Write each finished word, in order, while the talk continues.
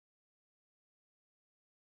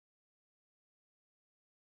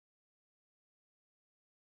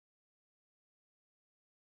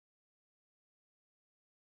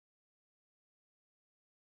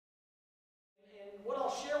what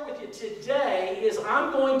I'll share with you today is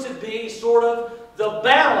I'm going to be sort of the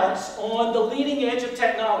balance on the leading edge of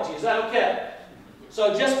technology. Is that okay?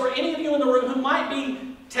 So just for any of you in the room who might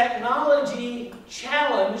be technology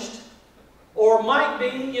challenged or might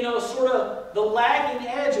be, sort of the lagging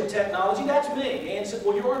edge of technology, that's me. And said,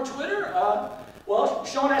 well, you're on Twitter? Well,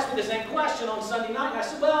 Sean asked me the same question on Sunday night, and I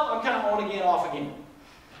said, well, I'm kind of on again, off again.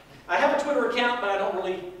 I have a Twitter account, but I don't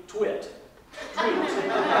really tweet. Right?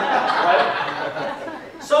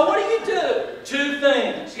 So what do? Two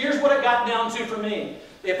things. Here's what it got down to for me.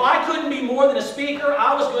 If I couldn't be more than a speaker,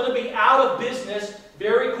 I was going to be out of business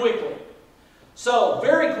very quickly. So,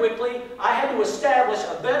 very quickly, I had to establish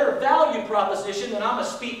a better value proposition than I'm a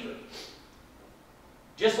speaker.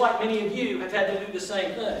 Just like many of you have had to do the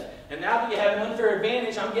same thing. And now that you have an unfair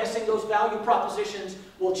advantage, I'm guessing those value propositions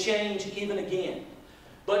will change even again.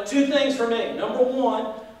 But two things for me. Number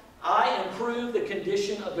one, I improve the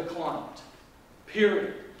condition of the client.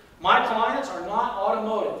 Period. My clients are not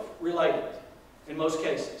automotive related in most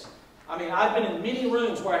cases. I mean, I've been in many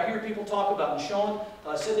rooms where I hear people talk about, and Sean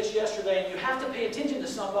said this yesterday, and you have to pay attention to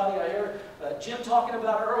somebody. I heard Jim talking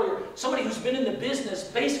about it earlier, somebody who's been in the business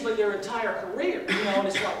basically their entire career, and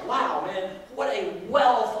it's like, wow, man, what a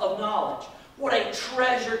wealth of knowledge. What a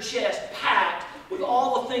treasure chest packed with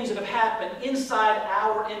all the things that have happened inside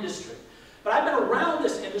our industry. But I've been around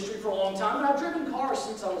this industry for a long time, and I've driven cars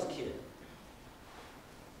since I was a kid.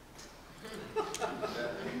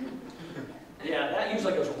 Yeah, that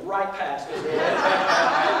usually goes right past it.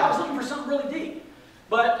 I was looking for something really deep.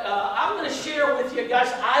 But I'm going to share with you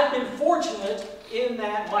guys, I've been fortunate in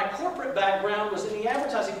that my corporate background was in the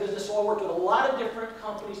advertising business, so I worked with a lot of different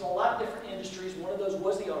companies, a lot of different industries. One of those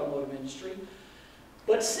was the automotive industry.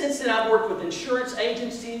 But since then, I've worked with insurance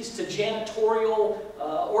agencies to janitorial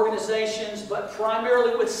organizations, but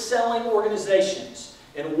primarily with selling organizations.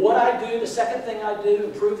 And what I do, the second thing I do,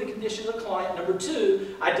 improve the condition of the client. Number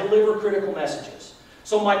two, I deliver critical messages.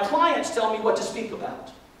 So my clients tell me what to speak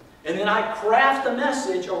about. And then I craft the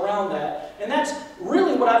message around that. And that's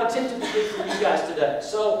really what I've attempted to do for you guys today.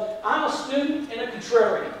 So I'm a student and a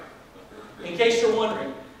contrarian, in case you're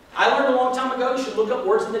wondering. I learned a long time ago you should look up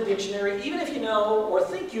words in the dictionary, even if you know or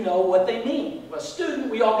think you know what they mean. A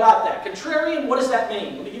student, we all got that. Contrarian, what does that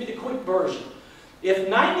mean? Let me give you the quick version. If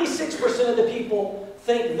 96% of the people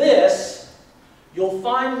think this, you'll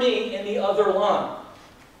find me in the other line.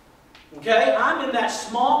 Okay? I'm in that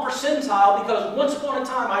small percentile because once upon a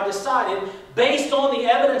time I decided, based on the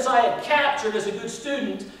evidence I had captured as a good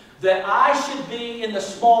student, that I should be in the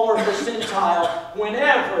smaller percentile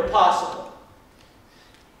whenever possible.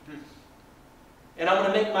 And I'm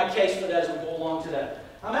going to make my case for that as we go along today.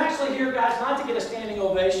 I'm actually here, guys, not to get a standing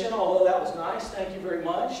ovation, although that was nice. Thank you very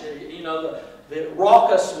much. The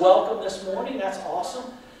raucous welcome this morning, that's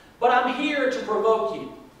awesome. But I'm here to provoke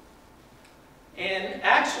you. And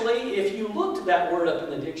actually, if you looked at that word up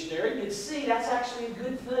in the dictionary, you'd see that's actually a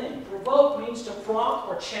good thing. Provoke means to prompt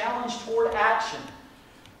or challenge toward action,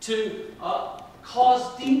 to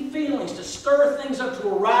cause deep feelings, to stir things up, to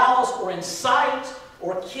arouse or incite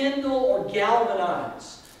or kindle or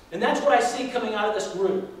galvanize. And that's what I see coming out of this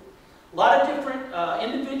group. A lot of different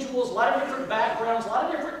individuals, a lot of different backgrounds, a lot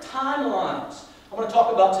of different timelines I want to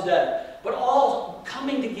talk about today. But all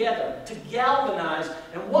coming together to galvanize.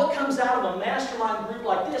 And what comes out of a mastermind group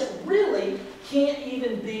like this really can't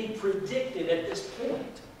even be predicted at this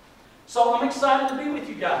point. So I'm excited to be with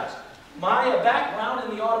you guys. My background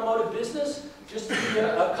in the automotive business, just to give you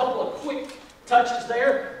a couple of quick touches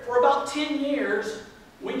there. For about 10 years,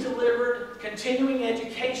 we delivered continuing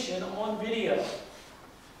education on video.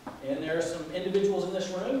 And there are some individuals in this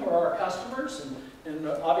room who are our customers, and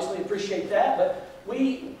obviously appreciate that. But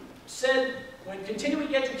we said when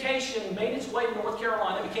continuing education made its way to North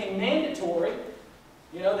Carolina, it became mandatory,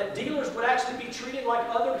 that dealers would actually be treated like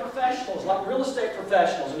other professionals, like real estate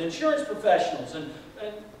professionals and insurance professionals. And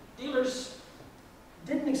dealers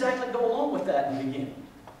didn't exactly go along with that in the beginning.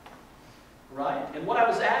 Right? And what I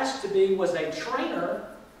was asked to be was a trainer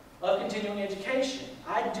of continuing education.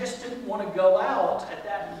 I just didn't want to go out at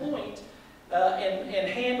that point and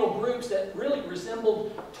handle groups that really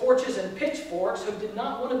resembled torches and pitchforks who did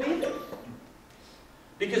not want to be there.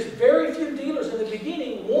 Because very few dealers in the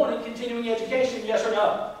beginning wanted continuing education, yes or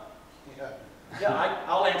no? Yeah,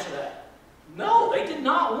 I'll answer that. No, they did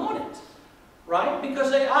not want it. Right?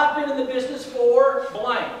 Because I've been in the business for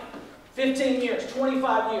blank. 15 years,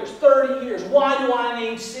 25 years, 30 years. Why do I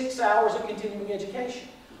need 6 hours of continuing education?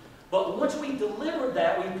 But once we delivered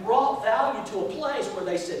that, we brought value to a place where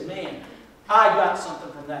they said, man, I got something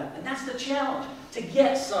from that. And that's the challenge, to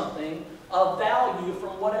get something of value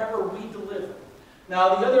from whatever we deliver.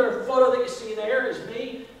 Now, the other photo that you see there is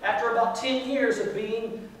me after about 10 years of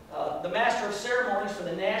being the Master of Ceremonies for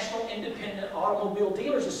the National Independent Automobile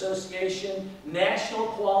Dealers Association National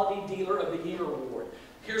Quality Dealer of the Year Award.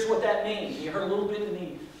 Here's what that means. You heard a little bit in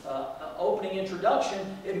the opening introduction.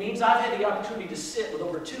 It means I've had the opportunity to sit with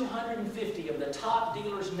over 250 of the top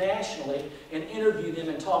dealers nationally and interview them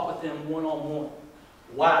and talk with them one-on-one.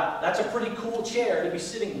 Wow, that's a pretty cool chair to be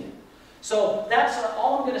sitting in. So that's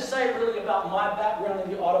all I'm going to say really about my background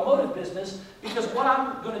in the automotive business, because what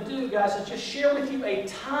I'm going to do, guys, is just share with you a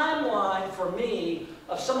timeline for me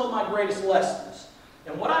of some of my greatest lessons.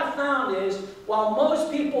 And what I found is, while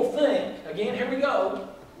most people think, again, here we go,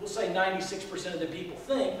 we'll say 96% of the people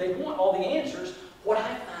think they want all the answers, what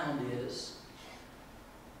I found is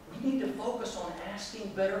we need to focus on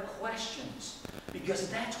asking better questions, because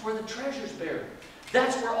that's where the treasure's buried.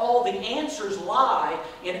 That's where all the answers lie,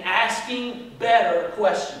 in asking better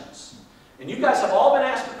questions. And you guys have all been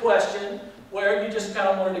asked a question where you just kind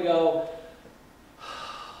of wanted to go,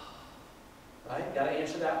 right? Got to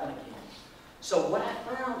answer that one again. So what I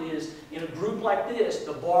found is, in a group like this,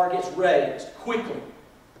 the bar gets raised quickly.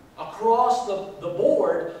 Across the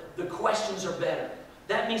board, the questions are better.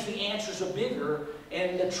 That means the answers are bigger,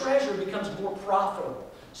 and the treasure becomes more profitable.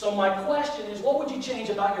 So my question is, what would you change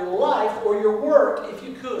about your life or your work if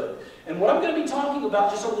you could? And what I'm going to be talking about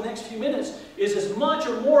just over the next few minutes is as much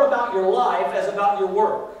or more about your life as about your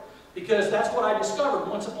work. Because that's what I discovered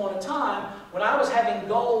once upon a time when I was having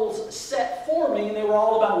goals set for me and they were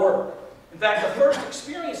all about work. In fact, the first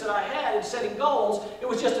experience that I had in setting goals, it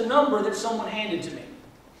was just a number that someone handed to me.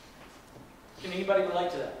 Can anybody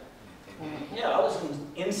relate to that? Yeah, I was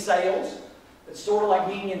in sales. It's sort of like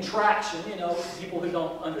being in traction, you know, people who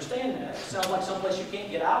don't understand that. It sounds like someplace you can't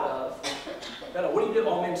get out of. What do you do?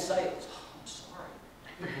 Oh, I'm in sales. Oh, I'm sorry.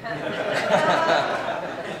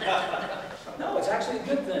 No, it's actually a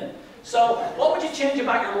good thing. So, what would you change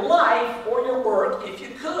about your life or your work if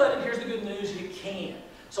you could? And here's the good news, you can.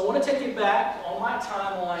 So I want to take you back on my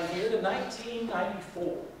timeline here to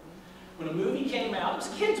 1994. When a movie came out, it was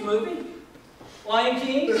a kid's movie. Lion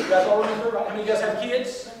King, you guys all remember, right? How many of you guys have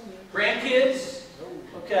kids? Grandkids?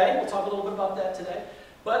 Okay, we'll talk a little bit about that today.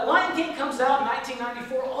 But Lion King comes out in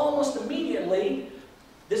 1994. Almost immediately,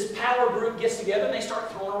 this power group gets together and they start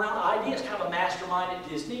throwing around ideas, kind of a mastermind at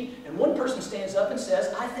Disney. And one person stands up and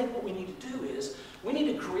says, I think what we need to do is we need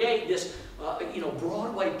to create this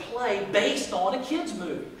Broadway play based on a kid's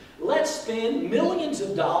movie. Let's spend millions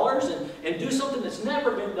of dollars and do something that's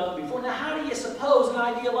never been done before. Now, how do you suppose an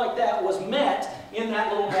idea like that was met in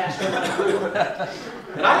that little mastermind group?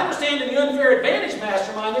 And I understand in the Unfair Advantage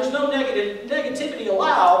mastermind, there's no negativity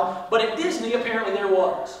allowed, but at Disney, apparently there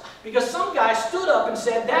was. Because some guy stood up and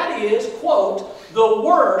said, that is, quote, the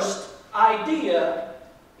worst idea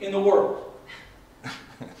in the world.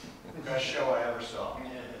 Best show I ever saw.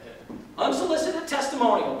 Unsolicited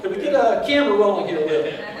testimonial. Could we get a camera rolling here a little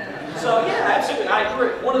bit? So yeah, absolutely, I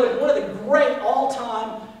agree. One of the great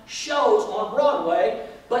all-time shows on Broadway.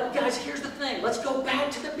 But guys, here's the thing. Let's go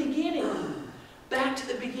back to the beginning. Back to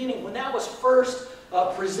the beginning. When that was first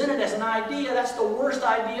presented as an idea, that's the worst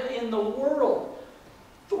idea in the world.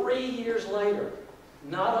 3 years later,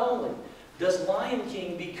 not only does Lion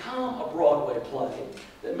King become a Broadway play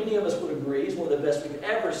that many of us would agree is one of the best we've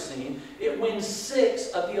ever seen, it wins 6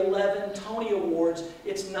 of the 11 Tony Awards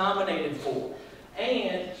it's nominated for.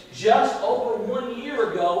 And just over 1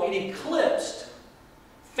 year ago, it eclipsed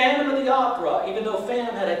Phantom of the Opera. Even though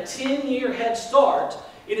Phantom had a 10-year head start,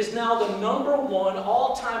 it is now the #1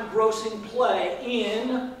 all-time grossing play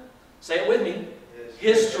in, say it with me,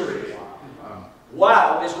 history.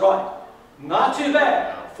 Wow is right. Not too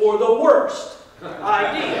bad for the worst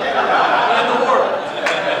idea in the world.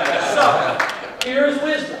 So, here's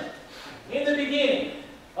wisdom. In the beginning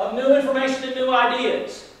of new information and new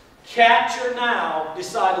ideas, capture now,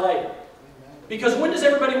 decide later. Because when does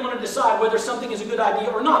everybody want to decide whether something is a good idea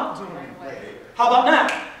or not? How about now?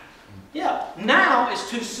 Yeah, now is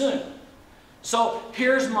too soon. So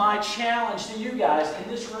here's my challenge to you guys in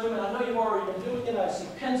this room, and I know you've already been doing it. I see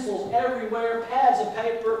pencils everywhere, pads of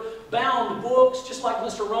paper, bound books, just like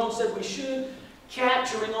Mr. Rohn said we should,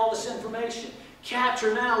 capturing all this information.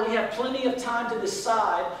 Capture now. We have plenty of time to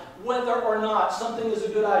decide whether or not something is a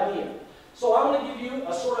good idea. So I want to give you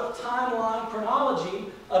a sort of timeline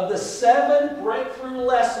chronology of the 7 breakthrough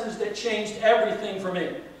lessons that changed everything for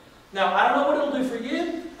me. Now, I don't know what it'll do for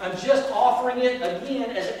you. I'm just offering it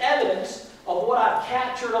again as evidence of what I've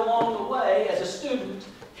captured along the way as a student,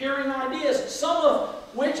 hearing ideas, some of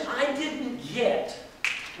which I didn't get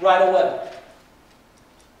right away.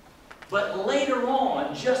 But later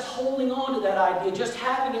on, just holding on to that idea, just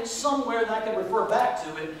having it somewhere that I could refer back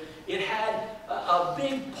to it, it had a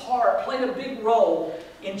big part, played a big role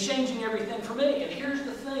in changing everything for me. And here's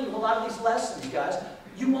the thing, with a lot of these lessons, guys,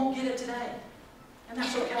 you won't get it today. And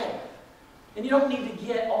that's okay. And you don't need to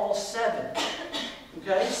get all 7.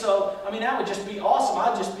 Okay? So, I mean, that would just be awesome.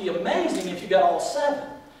 I'd just be amazing if you got all 7.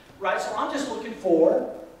 Right? So I'm just looking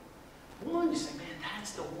for one. You say, man,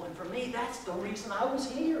 that's the one for me. That's the reason I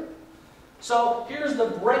was here. So here's the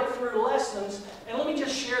breakthrough lessons. And let me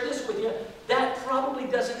just share this with you. That probably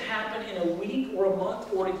doesn't happen in a week or a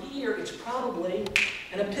month or a year. It's probably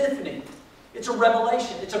an epiphany. It's a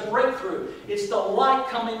revelation. It's a breakthrough. It's the light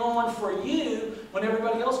coming on for you when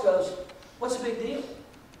everybody else goes, what's the big deal?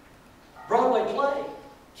 Broadway play,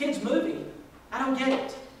 kids movie, I don't get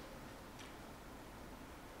it.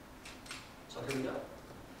 So here we go.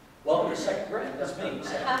 Welcome to 2nd grade. That's me.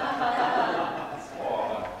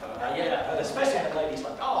 Yeah, especially the ladies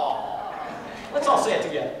like, oh. Let's all say it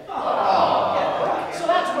together. Oh. Yeah, right. So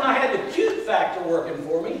that's when I had the cute factor working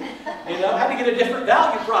for me. You know, I had to get a different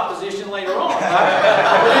value proposition later on.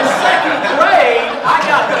 Right? But in 2nd grade, I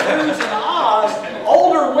got the who's and the ahs.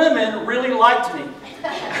 Older women really liked me.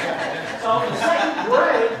 So in 2nd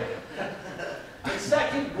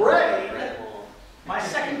grade, my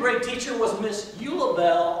 2nd grade teacher was Miss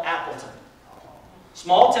Eulabelle Appleton.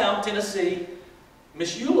 Small town, Tennessee.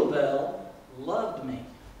 Miss Eulabelle loved me.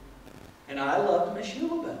 And I loved Miss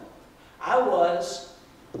Eulabelle. I was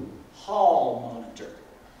hall monitor.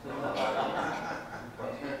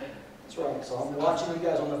 That's right. So I'm watching you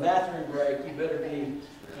guys on the bathroom break. You better be,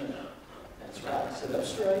 you know. That's right. Sit up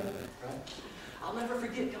straight. Right. I'll never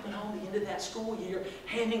forget coming home the end of that school year,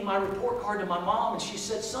 handing my report card to my mom, and she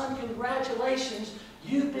said, son, congratulations,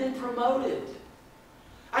 you've been promoted.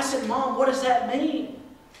 I said, Mom, what does that mean?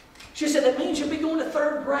 She said, that means you'll be going to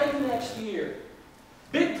 3rd grade next year.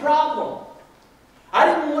 Big problem. I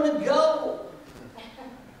didn't want to go.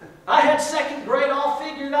 I had 2nd grade all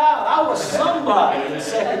figured out. I was somebody in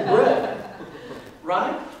 2nd grade.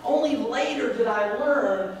 Right? Only later did I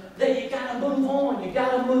learn that you got to move on, you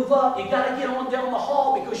got to move up, you got to get on down the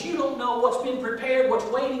hall because you don't know what's been prepared, what's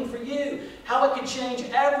waiting for you, how it can change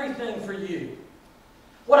everything for you.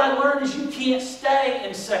 What I learned is you can't stay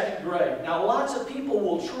in 2nd grade. Now, lots of people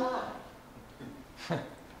will try.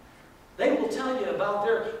 They will tell you about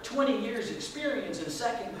their 20 years experience in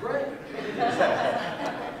 2nd grade.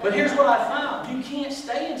 But here's what I found. You can't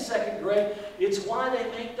stay in 2nd grade. It's why they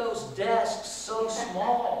make those desks so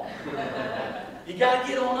small. You got to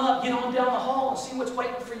get on up, get on down the hall and see what's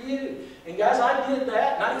waiting for you. And guys, I did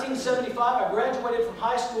that. 1975, I graduated from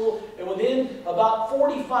high school, and within about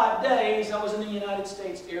 45 days, I was in the United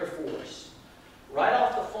States Air Force. Right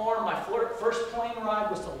off the farm, my first plane ride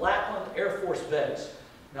was to Lackland Air Force Base.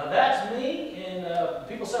 Now that's me, and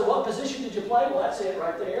people say, what position did you play? Well, that's it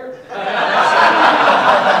right there.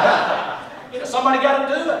 You know, somebody got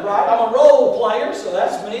to do it, right? I'm a role player, so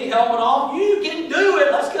that's me, helmet off. You can do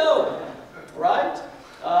it, let's go. Right?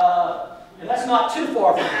 And that's not too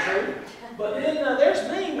far from the truth. But then there's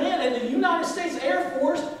me, man, in the United States Air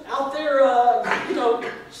Force, out there, you know,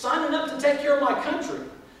 signing up to take care of my country.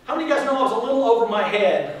 How many of you guys know I was a little over my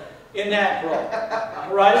head in that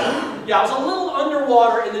role? Right? Yeah, I was a little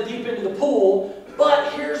underwater in the deep end of the pool,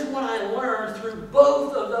 but here's what I learned through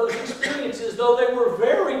both of those experiences. Though they were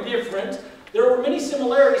very different, there were many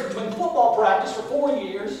similarities between football practice for 4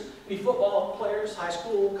 years. Any football players, high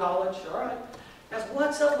school, college, all right? Guys,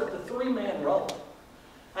 what's up with the 3-man roll?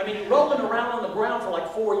 I mean, rolling around on the ground for like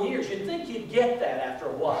 4 years. You'd think you'd get that after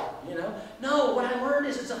a while, you know? No, what I learned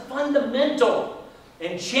is it's a fundamental.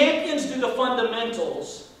 And champions do the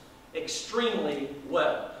fundamentals extremely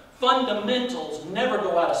well. Fundamentals never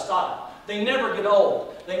go out of style. They never get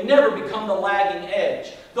old. They never become the lagging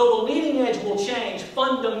edge. Though the leading edge will change,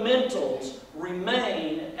 fundamentals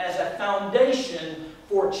remain as a foundation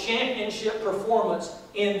for championship performance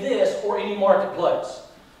in this or any marketplace.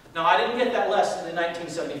 Now, I didn't get that lesson in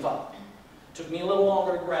 1975. It took me a little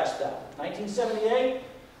longer to grasp that. 1978,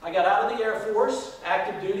 I got out of the Air Force,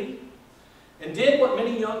 active duty, and did what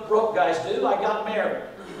many young broke guys do. I got married.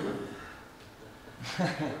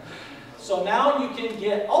 So now you can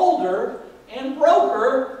get older and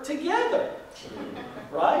broker together.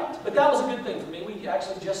 Right? But that was a good thing for me. We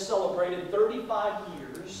actually just celebrated 35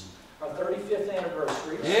 years, our 35th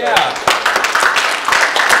anniversary. Yeah.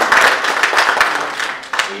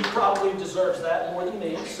 She probably deserves that more than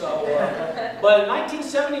me. So, but in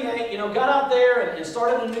 1978, you know, got out there and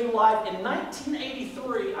started a new life. In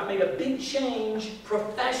 1983, I made a big change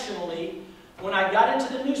professionally when I got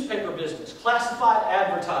into the newspaper business, classified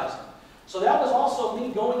advertising. So that was also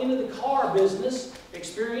me going into the car business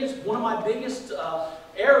experience. One of my biggest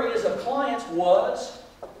areas of clients was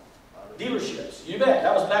dealerships. You bet.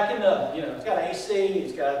 That was back in the, it's got AC,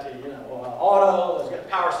 it's got, auto, it's got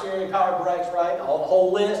power steering, power brakes, right? All the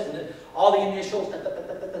whole list, and then all the initials.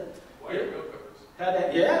 Wire wheel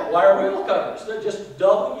covers. Yeah, wire wheel covers. They're just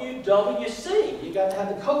WWC. You got to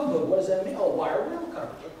have the code book. What does that mean? Oh, wire wheel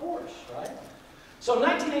covers, of course, right? So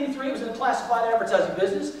 1983, I was in the classified advertising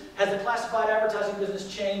business. Has the classified advertising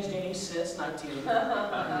business changed any since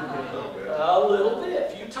 1983? A little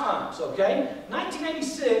bit, a few times, okay?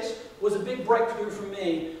 1986 was a big breakthrough for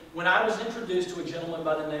me when I was introduced to a gentleman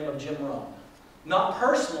by the name of Jim Rohn. Not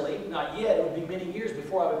personally, not yet. It would be many years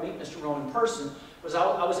before I would meet Mr. Rohn in person.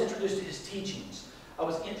 I was introduced to his teachings. I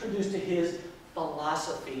was introduced to his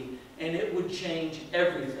philosophy, and it would change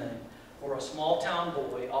everything for a small town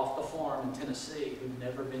boy off the farm in Tennessee who'd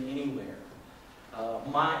never been anywhere.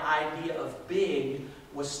 My idea of big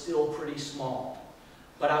was still pretty small.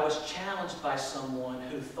 But I was challenged by someone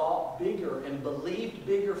who thought bigger and believed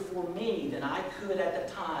bigger for me than I could at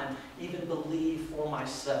the time even believe for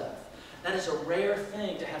myself. That is a rare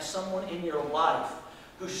thing, to have someone in your life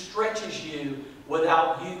who stretches you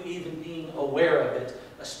without you even being aware of it,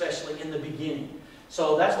 especially in the beginning.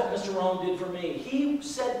 So that's what Mr. Rohn did for me. He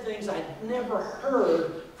said things I'd never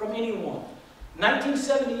heard from anyone.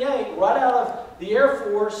 1978, right out of the Air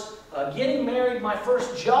Force, getting married, my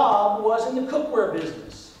first job was in the cookware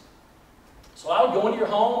business. So I would go into your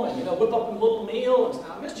home and whip up a little meal and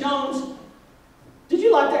say, Miss Jones, did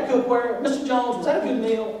you like that cookware? Mr. Jones, was that a good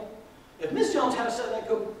meal? If Miss Jones had a set of that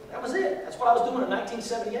cookware, that was it. That's what I was doing in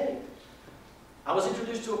 1978. I was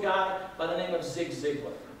introduced to a guy by the name of Zig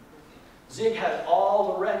Ziglar. Zig had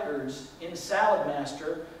all the records in Salad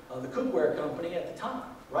Master, the cookware company at the time,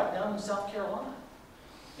 right down in South Carolina.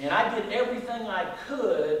 And I did everything I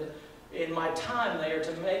could in my time there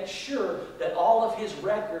to make sure that all of his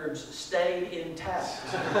records stayed intact.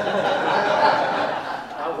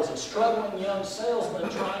 I was a struggling young salesman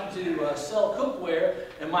trying to sell cookware,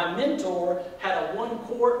 and my mentor had a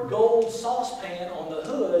 1-quart gold saucepan on the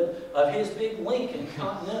hood of his big Lincoln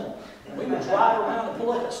Continental. And we would drive around and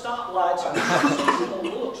pull up at stoplights and see the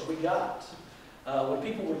looks we got. When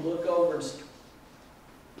people would look over and say,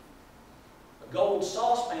 a gold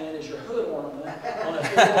saucepan is your hood ornament on a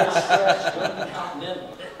big stretched Lincoln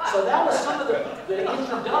Continental. So that was some of the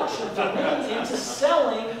introduction for me into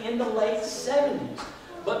selling in the late 70s.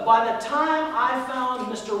 But by the time I found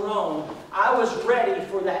Mr. Rohn, I was ready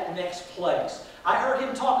for that next place. I heard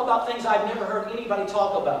him talk about things I'd never heard anybody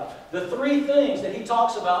talk about. The 3 things that he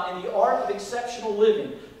talks about in the Art of Exceptional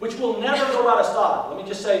Living, which will never go out of style. Let me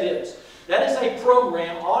just say this. That is a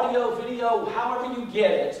program, audio, video, however you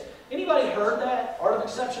get it. Anybody heard that? Art of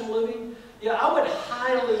Exceptional Living? Yeah, I would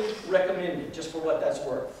highly recommend it, just for what that's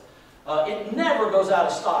worth. It never goes out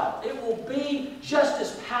of style. It will be just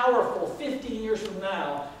as powerful 50 years from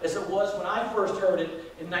now as it was when I first heard it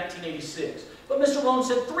in 1986. But Mr. Rohn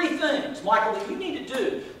said 3 things, Michael, that you need to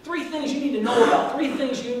do. 3 things you need to know about. 3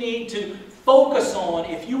 things you need to focus on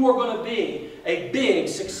if you are going to be a big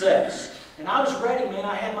success. And I was ready, man.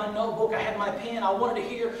 I had my notebook, I had my pen. I wanted to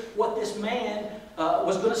hear what this man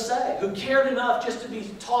was going to say, who cared enough just to be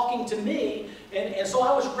talking to me. And so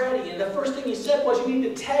I was ready. And the first thing he said was, you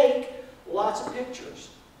need to take lots of pictures.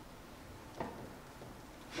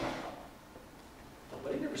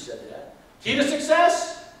 Nobody never said that. Key to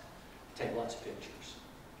success? Take lots of pictures.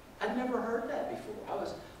 I'd never heard that before.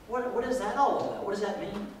 What is that all about? What does that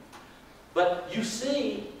mean? But you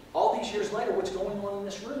see, all these years later, what's going on in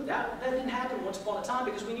this room. That didn't happen once upon a time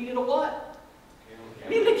because we needed a what?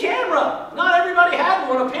 We needed a camera. Not everybody had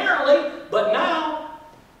one, apparently, but now,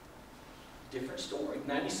 different story.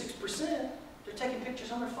 96%, they're taking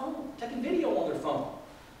pictures on their phone, taking video on their phone,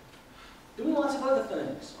 doing lots of other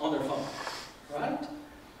things on their phone, right?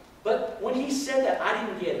 But when he said that, I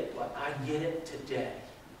didn't get it, but I get it today.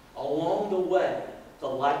 Along the way, the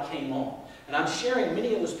light came on. And I'm sharing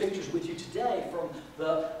many of those pictures with you today from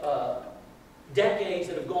the decades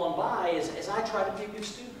that have gone by as I try to be a good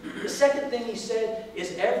student. The second thing he said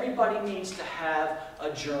is everybody needs to have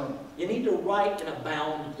a journal. You need to write in a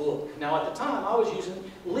bound book. Now at the time I was using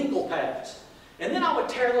legal pads. And then I would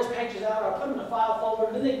tear those pages out, I'd put them in a file folder,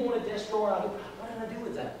 and then they'd go in a desk drawer, and I'd go, what did I do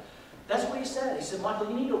with that? That's what he said. He said, Michael,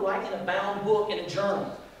 you need to write in a bound book, in a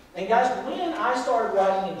journal. And guys, when I started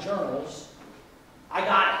writing in journals, I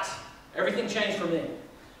got it. Everything changed for me.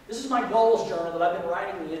 This is my goals journal that I've been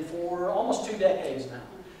writing in for almost 2 decades now.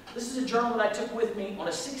 This is a journal that I took with me on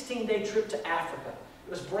a 16-day trip to Africa. It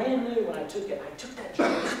was brand new when I took it. I took that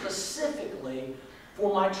journal specifically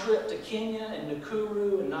for my trip to Kenya and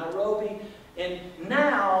Nakuru and Nairobi. And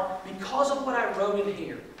now, because of what I wrote in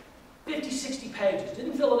here, 50, 60 pages,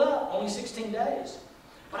 didn't fill it up, only 16 days.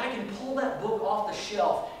 But I can pull that book off the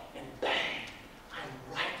shelf and bang,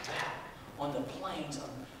 I'm right back on the plains of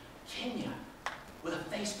Kenya with a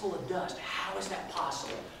face full of dust. How is that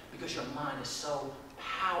possible? Because your mind is so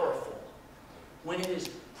powerful when it is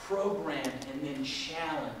programmed and then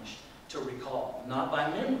challenged to recall, not by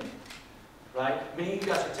memory. Right? Many of you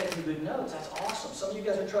guys are taking good notes. That's awesome. Some of you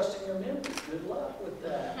guys are trusting your memory. Good luck with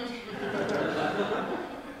that.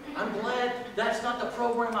 I'm glad that's not the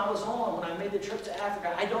program I was on when I made the trip to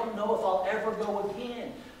Africa. I don't know if I'll ever go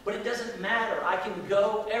again. But it doesn't matter. I can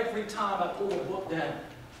go every time I pull a book down.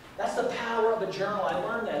 That's the power of a journal. I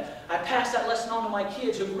learned that. I passed that lesson on to my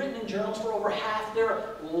kids who've written in journals for over half their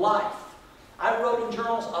life. I wrote in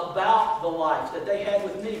journals about the life that they had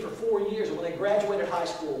with me for 4 years. And when they graduated high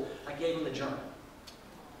school, I gave them the journal.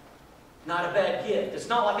 Not a bad gift. It's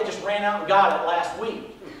not like I just ran out and got it last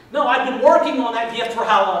week. No, I've been working on that gift for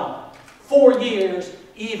how long? 4 years,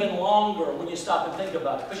 even longer when you stop and think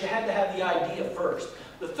about it. Because you had to have the idea first.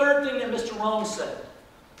 The third thing that Mr. Rohn said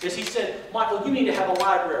is he said, Michael, you need to have a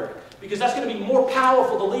library. Because that's going to be more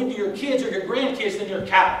powerful to leave to your kids or your grandkids than your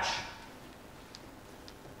couch.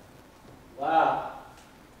 Wow.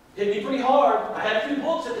 Hit me pretty hard. I had a few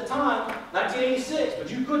books at the time, 1986, but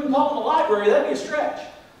you couldn't call them a library. That'd be a stretch.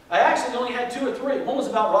 I actually only had 2 or 3. One was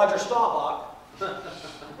about Roger Staubach.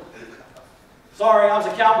 Sorry, I was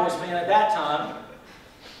a Cowboys fan at that time.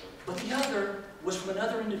 But the other was from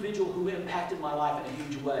another individual who impacted my life in a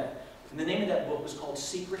huge way. And the name of that book was called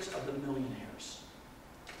Secrets of the Millionaires.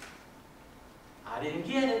 I didn't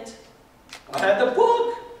get it. I had the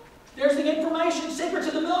book. There's the information, Secrets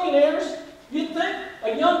of the Millionaires. You'd think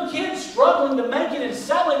a young kid struggling to make it and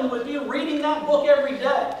selling would be reading that book every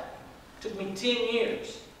day. It took me 10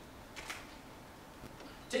 years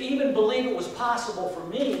to even believe it was possible for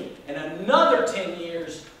me, and another 10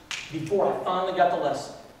 years before I finally got the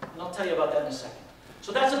lesson. And I'll tell you about that in a second.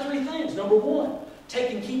 So that's the 3 things. Number 1,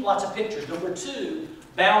 take and keep lots of pictures. Number 2,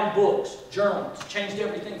 bound books, journals. Changed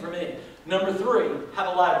everything for me. Number 3, have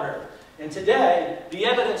a library. And today, the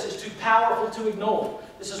evidence is too powerful to ignore.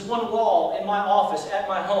 This is one wall in my office at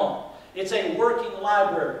my home. It's a working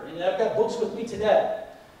library. And I've got books with me today.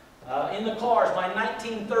 In the cars, my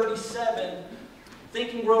 1937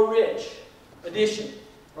 Think and Grow Rich edition.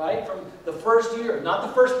 Right? From the first year. Not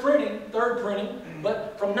the first printing, third printing,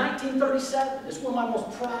 but from 1937. It's one of my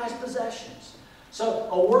most prized possessions. So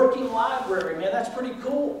a working library, man, that's pretty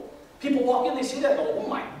cool. People walk in, they see that and go, oh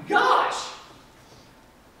my gosh!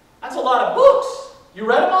 That's a lot of books. You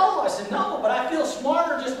read them all? I said, no, but I feel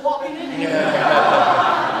smarter just walking in here.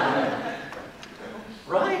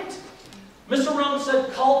 Right? Mr. Rohn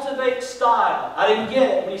said, cultivate style. I didn't get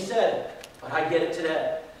it when he said it, but I get it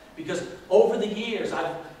today. Because over the years,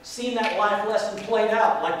 I've seen that life lesson played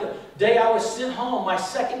out. Like the day I was sent home, my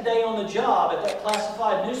second day on the job at that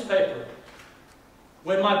classified newspaper.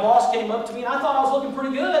 When my boss came up to me, and I thought I was looking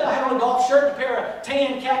pretty good. I had on a golf shirt and a pair of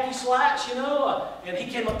tan khaki slacks, you know. And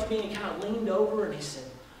he came up to me and he kind of leaned over and he said,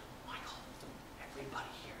 Michael, everybody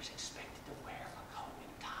here is expected to wear a coat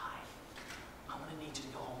and tie. I'm going to need you to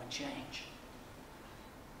go home and change.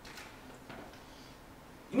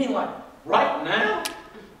 You mean like right now?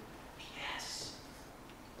 Yes.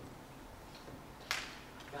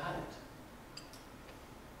 Got it.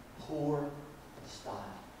 Poor style.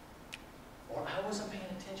 Or I wasn't paying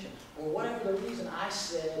attention, or whatever the reason, I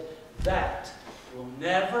said, that will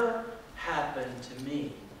never happen to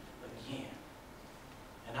me again.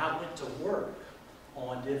 And I went to work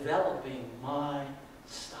on developing my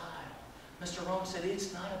style. Mr. Rohn said,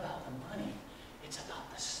 it's not about the money, it's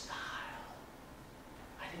about the style.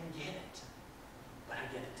 I didn't get it, but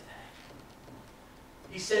I get it today.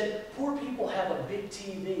 He said, poor people have a big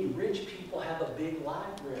TV, rich people have a big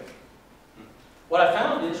library. What I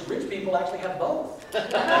found is rich people actually have both.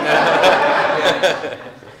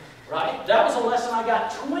 Right? That was a lesson I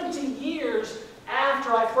got 20 years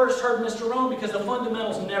after I first heard Mr. Rohn, because the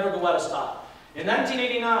fundamentals never go out of style. In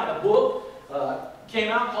 1989, a book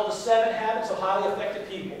came out called The 7 Habits of Highly Effective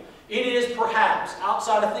People. It is perhaps,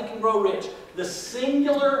 outside of Think and Grow Rich, the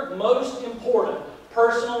singular most important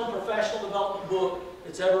personal and professional development book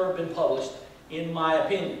that's ever been published, in my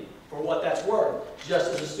opinion, for what that's worth,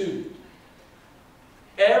 just as a student.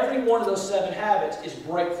 Every one of those 7 habits is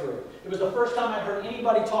breakthrough. It was the first time I'd heard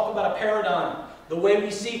anybody talk about a paradigm, the way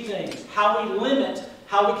we see things, how we limit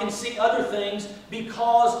how we can see other things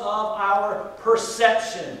because of our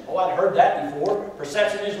perception. Oh, I'd heard that before.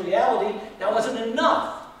 Perception is reality. That wasn't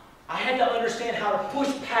enough. I had to understand how to push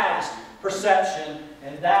past perception,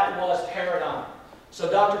 and that was paradigm. So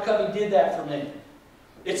Dr. Covey did that for me.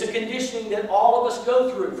 It's a conditioning that all of us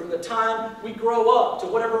go through from the time we grow up to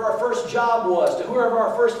whatever our first job was, to whoever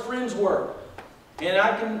our first friends were. And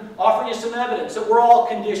I can offer you some evidence that we're all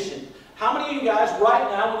conditioned. How many of you guys right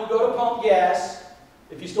now, when you go to pump gas,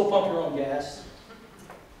 if you still pump your own gas,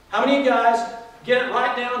 how many of you guys get it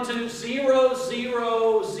right down to 0,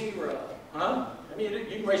 0, 0? Huh? I mean, you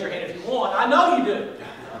can raise your hand if you want. I know you do.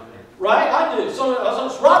 Right? I do. So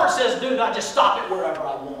Robert says do, I just stop it wherever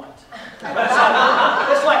I want.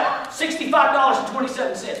 It's like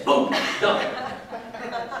 $65.27. Boom, done.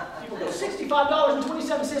 People go,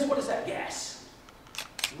 $65.27, what is that? Gas.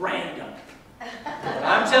 Random. But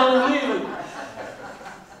I'm telling you,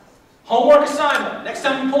 homework assignment. Next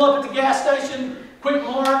time you pull up at the gas station, quick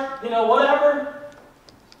mark, whatever,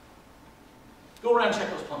 go around and check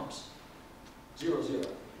those pumps. 0, 0,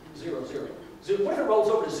 0, 0. What if it rolls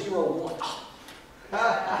over to 0, 1? Oh. $1.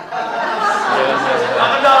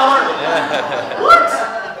 What?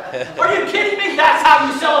 Are you kidding me? That's how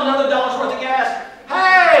you sell another $1's worth of gas?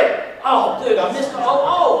 Hey! Oh, dude, I missed it.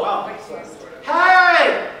 Oh.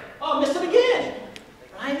 Hey! Oh, I missed it again.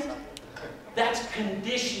 Right? That's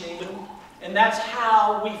conditioning, and that's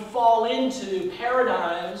how we fall into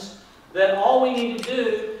paradigms that all we need to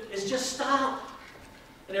do is just stop,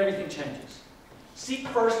 and everything changes. Seek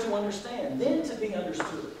first to understand, then to be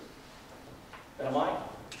understood. Am I?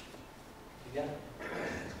 You got it?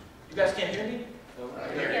 You guys can't hear me? I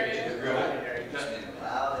hear you.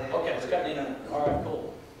 Okay, it's got me in. All right,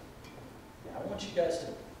 cool. Yeah, I want you guys to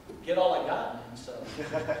get all I got, man. So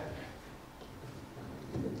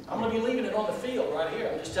I'm going to be leaving it on the field right here.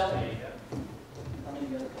 I'm just telling you. How many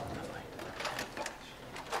guys got it?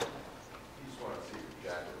 You just want to see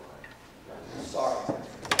your jacket line. Sorry.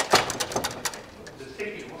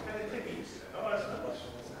 What kind of ticket? Oh, that's not much.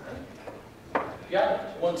 You got it?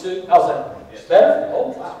 1, 2. How's that? Yes. Better? Oh,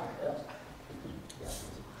 wow. Yeah.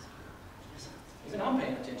 Even I'm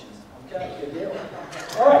paying attention. Okay, good deal.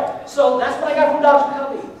 All right, so that's what I got from Dr.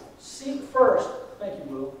 Covey. Seek first. Thank you,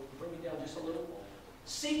 Will. Bring me down just a little.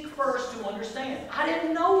 Seek first to understand. I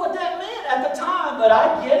didn't know what that meant at the time, but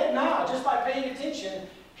I get it now just by paying attention.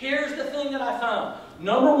 Here's the thing that I found.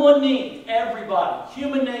 Number one need, everybody,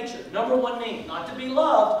 human nature, number one need, not to be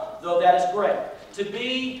loved, though that is great, to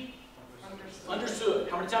be understood.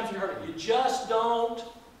 How many times have you heard it? You just don't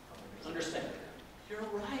understand. You're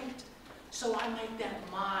right. So I make that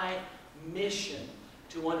my mission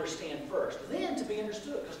to understand first, then to be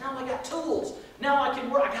understood, because now I got tools. Now I can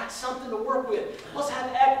work. I got something to work with. Let's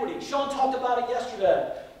have equity. Sean talked about it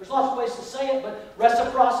yesterday. There's lots of ways to say it, but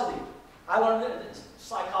reciprocity. I learned that in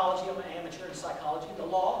psychology. I'm an amateur in psychology. The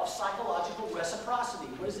law of psychological reciprocity.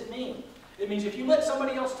 What does it mean? It means if you let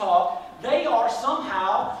somebody else talk, they are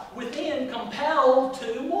somehow within compelled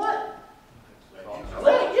to what?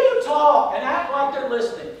 Let you talk and act like they're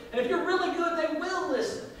listening. And if you're really good, they will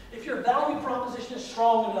listen. If your value proposition is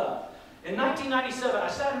strong enough. In 1997, I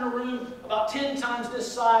sat in a room about 10 times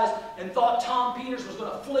this size and thought Tom Peters was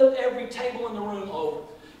going to flip every table in the room over.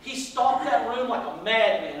 He stalked that room like a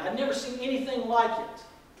madman. I'd never seen anything like it.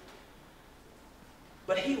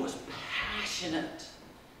 But he was passionate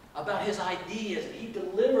about his ideas. He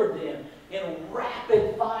delivered them in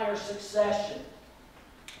rapid-fire succession.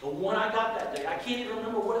 The one I got that day, I can't even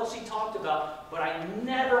remember what else he talked about, but I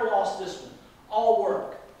never lost this one. All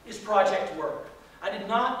work is project work. I did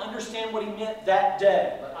not understand what he meant that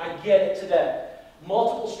day, but I get it today.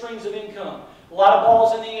 Multiple streams of income, a lot of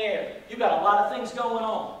balls in the air. You've got a lot of things going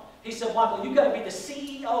on. He said, Michael, you've got to be the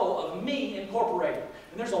CEO of Me Incorporated.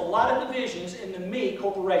 And there's a lot of divisions in the Me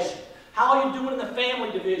Corporation. How are you doing in the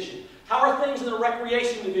family division? How are things in the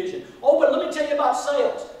recreation division? Oh, but let me tell you about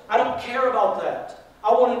sales. I don't care about that.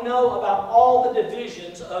 I want to know about all the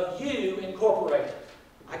divisions of You Incorporated.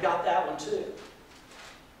 I got that one too.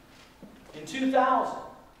 In 2000,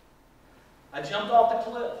 I jumped off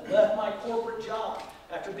the cliff, left my corporate job.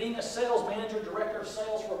 After being a sales manager, director of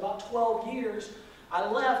sales for about 12 years, I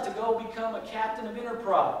left to go become a captain of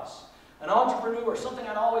enterprise, an entrepreneur, something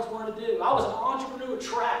I'd always wanted to do. I was an entrepreneur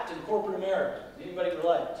trapped in corporate America. Anybody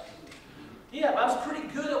relate? Yeah, I was pretty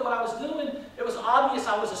good at what I was doing. It was obvious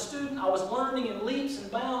I was a student. I was learning in leaps and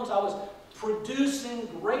bounds. I was producing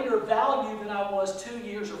greater value than I was 2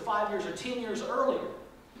 years or 5 years or 10 years earlier.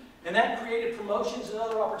 And that created promotions and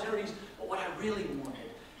other opportunities. But what I really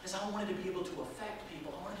wanted is I wanted to be able to affect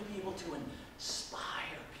people. I wanted to be able to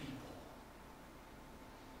inspire people,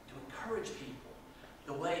 to encourage people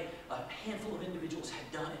the way a handful of individuals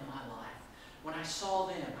had done in my life. When I saw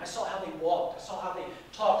them, I saw how they walked, I saw how they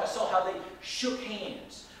talked, I saw how they shook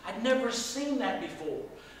hands. I'd never seen that before.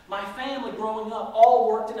 My family growing up all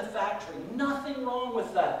worked in a factory. Nothing wrong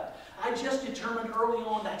with that. I just determined early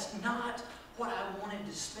on that's not what I wanted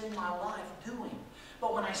to spend my life doing.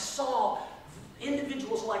 But when I saw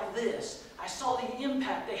individuals like this, I saw the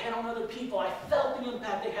impact they had on other people. I felt the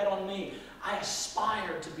impact they had on me. I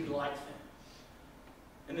aspired to be like them.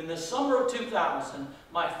 And in the summer of 2000,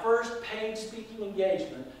 my first paid speaking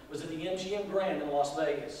engagement was at the MGM Grand in Las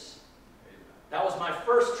Vegas. That was my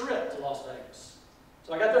first trip to Las Vegas.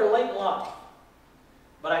 So I got there late in life.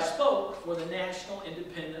 But I spoke for the National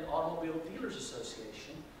Independent Automobile Dealers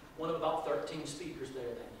Association, one of about 13 speakers there that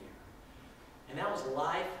year. And that was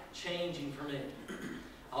life-changing for me.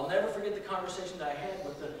 I'll never forget the conversation that I had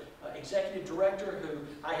with the executive director who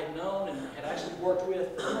I had known and had actually worked with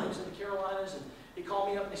when he was in the Carolinas. And he called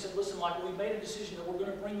me up and he said, listen, Michael, we made a decision that we're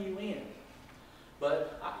going to bring you in.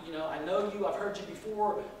 But, I know you, I've heard you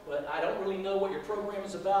before, but I don't really know what your program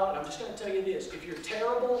is about. And I'm just going to tell you this. If you're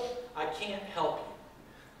terrible, I can't help you.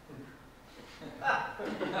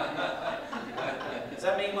 Does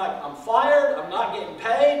that mean like I'm fired, I'm not getting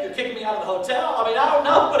paid, you're kicking me out of the hotel? I mean, I don't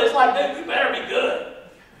know, but it's like, dude, you better be good.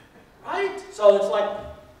 Right? So it's like,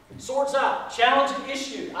 swords out, challenge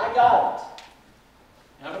issued, I got it.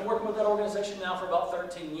 And I've been working with that organization now for about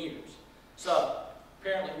 13 years. So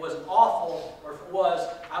apparently it wasn't awful, or if it was,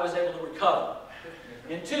 I was able to recover.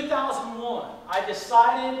 In 2001, I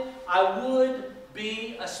decided I would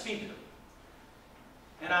be a speaker.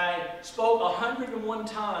 And I spoke 101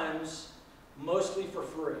 times, mostly for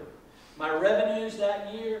free. My revenues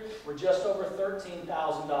that year were just over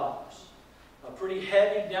 $13,000. A pretty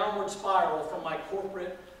heavy downward spiral from my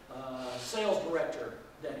corporate sales director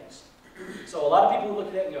days. So a lot of people would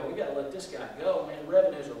look at that and go, we got to let this guy go, man,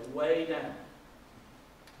 revenues are way down.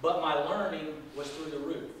 But my learning was through the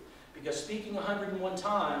roof. Because speaking 101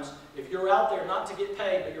 times, if you're out there not to get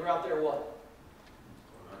paid, but you're out there what?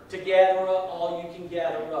 To gather up all you can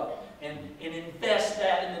gather up. And invest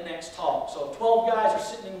that in the next talk. So if 12 guys are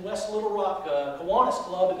sitting in West Little Rock Kiwanis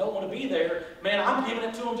Club and don't want to be there, man, I'm giving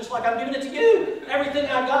it to them just like I'm giving it to you. Everything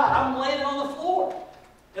I got, I'm laying it on the floor.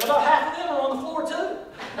 And about half of them are on the floor too.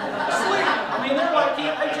 Asleep. I mean, they're like,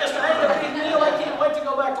 I ate a big meal, I can't wait to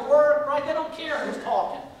go back to work, right? They don't care who's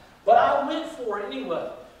talking. But I went for it anyway.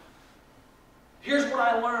 Here's what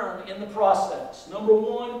I learned in the process. Number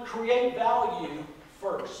one, create value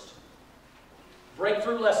first.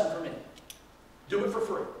 Breakthrough lesson for me. Do it for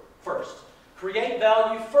free first. Create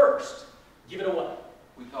value first. Give it away.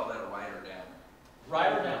 We call that a write her down.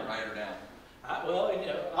 Write her down. Write her down. Well,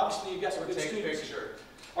 obviously you've got some good Take a students. picture.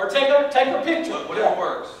 Or take a picture. Whatever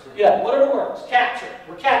works. Yeah, whatever works. Capture.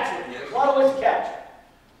 We're capturing. Yes. A lot of ways to capture.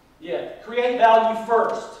 Yeah. Create value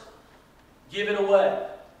first. Give it away.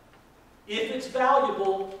 If it's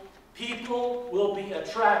valuable, people will be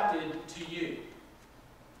attracted to you.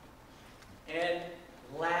 And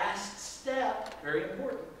last step, very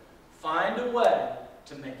important, find a way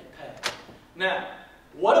to make it pay. Now,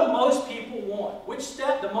 what do most people want? Which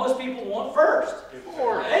step do most people want first?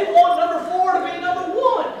 Four. They want number 4 to be number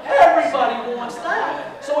 1. Everybody wants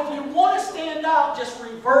that. So if you want to stand out, just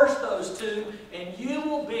reverse those two, and you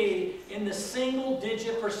will be in the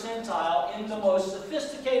single-digit percentile in the most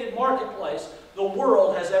sophisticated marketplace the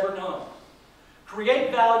world has ever known.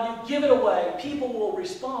 Create value, give it away, people will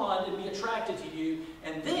respond and be attracted to you,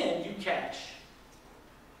 and then you cash.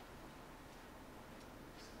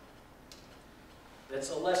 That's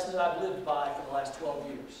a lesson that I've lived by for the last 12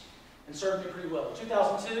 years and served me pretty well. In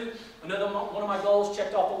 2002, one of my goals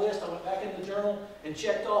checked off the list. I went back into the journal and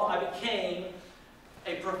checked off. I became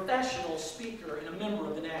a professional speaker and a member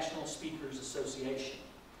of the National Speakers Association.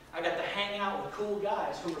 I got to hang out with cool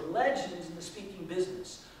guys who were legends in the speaking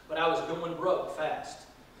business. But I was going broke fast.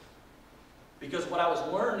 Because what I was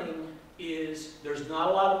learning is there's not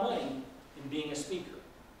a lot of money in being a speaker,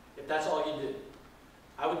 if that's all you do.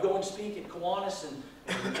 I would go and speak at Kiwanis and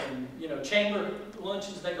chamber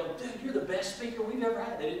luncheons, and they go, dude, you're the best speaker we've ever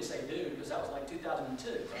had. They didn't say dude, because that was like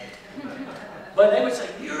 2002, right? But they would say,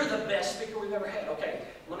 you're the best speaker we've ever had. Okay,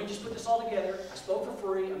 let me just put this all together. I spoke for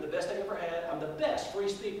free. I'm the best I've ever had. I'm the best free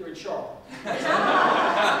speaker in Charlotte. It's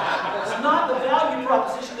not the value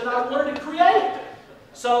proposition that I wanted to create.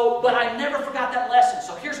 So, but I never forgot that lesson.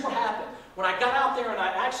 So here's what happened. When I got out there and I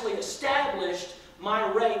actually established my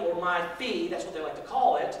rate or my fee, that's what they like to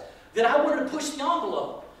call it, then I wanted to push the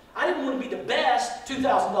envelope. I didn't want to be the best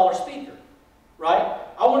 $2,000 speaker, right?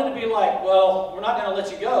 I wanted to be like, well, we're not going to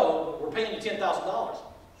let you go, but we're paying you $10,000.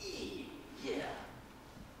 Yeah.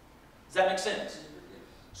 Does that make sense?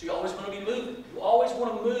 So you always want to be moving. You always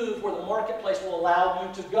want to move where the marketplace will allow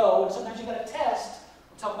you to go, and sometimes you got to test.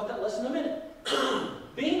 We'll talk about that less in a minute.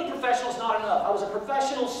 Being a professional is not enough. I was a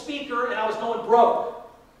professional speaker and I was going broke.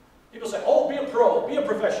 People say, oh, be a pro, be a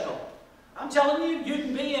professional. I'm telling you, you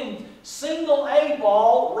can be in single A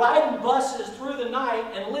ball, riding buses through the night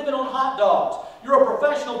and living on hot dogs. You're a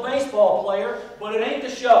professional baseball player, but it ain't the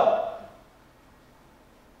show.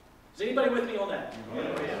 Is anybody with me on that?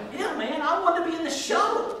 Yeah, man, I want to be in the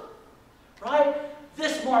show. Right?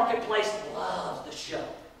 This marketplace loves the show.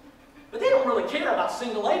 But they don't really care about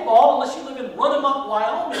single A ball unless you live in Run-em-Up,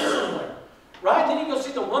 Wyoming somewhere. Right? Then you go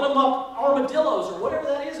see the Run-em-Up armadillos or whatever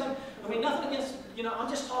that is. I mean, nothing against, I'm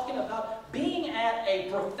just talking about being at a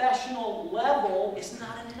professional level is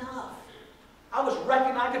not enough. I was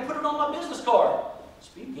recognized, I could put it on my business card.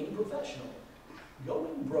 Speaking professional.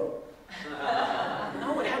 Going broke.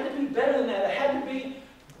 No, it had to be better than that. It had to be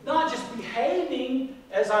not just behaving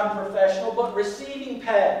as I'm professional, but receiving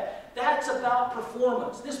pay. That's about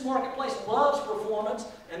performance. This marketplace loves performance,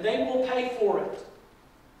 and they will pay for it.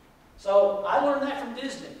 So I learned that from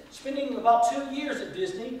Disney, spending about 2 years at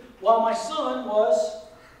Disney while my son was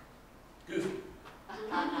goofy.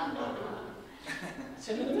 It's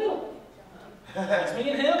him in the middle. It's me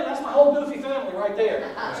and him, and that's my whole goofy family right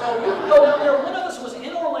there. So we would go down there. One of us was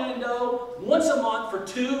in Orlando once a month for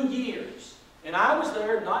 2 years. And I was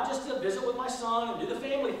there not just to visit with my son and do the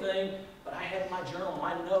family thing, but I had my journal,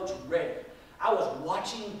 my notes ready. I was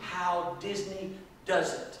watching how Disney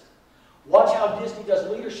does it. Watch how Disney does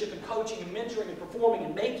leadership and coaching and mentoring and performing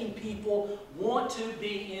and making people want to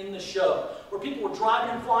be in the show. Where people were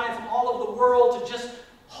driving and flying from all over the world to just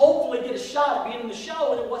hopefully get a shot at being in the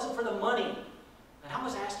show, and it wasn't for the money. And I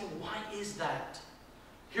was asking, why is that?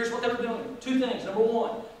 Here's what they were doing. 2 things. Number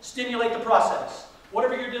 1, stimulate the process.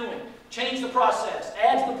 Whatever you're doing, change the process,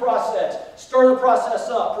 add to the process, stir the process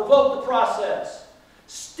up, provoke the process,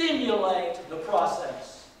 stimulate the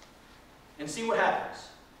process, and see what happens.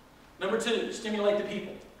 Number 2, stimulate the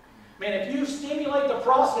people. Man, if you stimulate the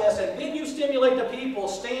process and then you stimulate the people,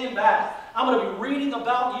 stand back. I'm going to be reading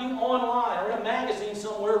about you online or in a magazine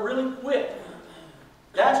somewhere really quick.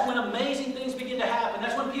 That's when amazing things begin to happen.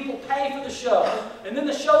 That's when people pay for the show. And then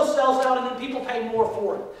the show sells out and then people pay more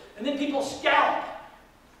for it. And then people scalp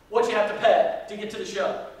what you have to pay to get to the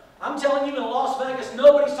show. I'm telling you, in Las Vegas,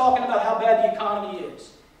 nobody's talking about how bad the economy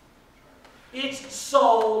is. It's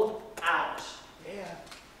sold out. Yeah.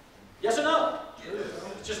 Yes or no?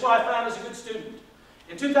 It's just what I found as a good student.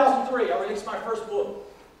 In 2003, I released my first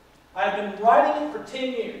book. I had been writing it for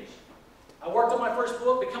 10 years. I worked on my first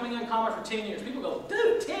book, Becoming Uncommon, for 10 years. People go,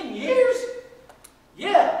 dude, 10 years?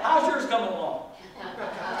 Yeah, how's yours coming along?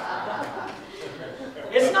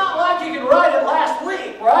 It's not like you can write it last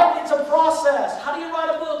week, right? It's a process. How do you write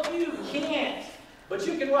a book? You can't. But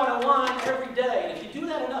you can write a line every day. And if you do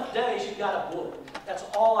that enough days, you've got a book. That's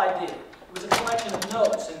all I did. It was a collection of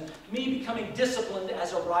notes and me becoming disciplined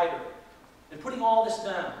as a writer and putting all this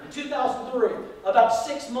down. In 2003, about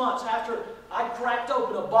 6 months after I cracked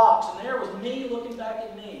open a box and there was me looking back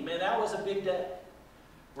at me. Man, that was a big day.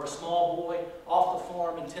 For a small boy off the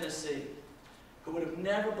farm in Tennessee who would have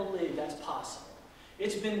never believed that's possible.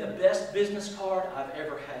 It's been the best business card I've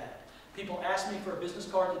ever had. People ask me for a business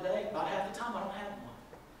card today. About half the time, I don't have one.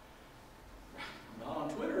 I'm not on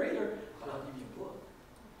Twitter either, but I'll give you a book.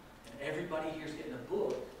 And everybody here's getting a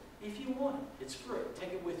book. If you want it, it's free.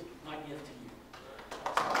 Take it with you. My gift to you.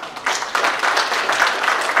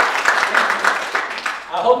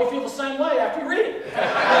 I hope you feel the same way after you read it.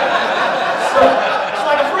 So, it's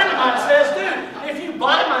like a friend of mine says, dude, if you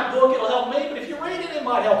buy my book, it'll help me, but if you read it, it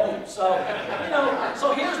might help you. So,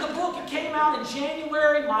 so here's the book. It came out in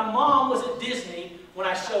January. My mom was at Disney when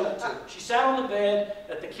I showed it to her. She sat on the bed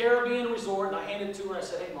at the Caribbean Resort, and I handed it to her. I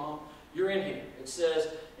said, hey, Mom, you're in here. It says,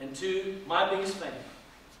 and to my biggest fan,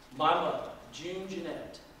 my mother, June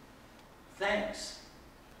Jeanette, thanks.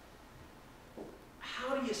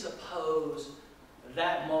 How do you suppose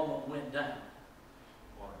that moment went down?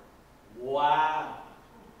 Wow.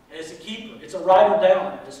 It's a keeper. It's a writer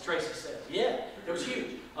downer, as Tracy said. Yeah, it was huge.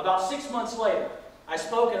 About 6 months later, I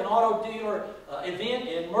spoke at an auto dealer event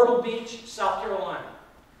in Myrtle Beach, South Carolina.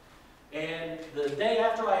 And the day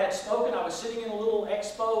after I had spoken, I was sitting in a little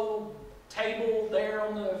expo table there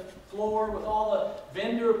on the floor with all the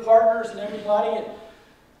vendor partners and everybody. And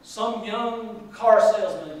some young car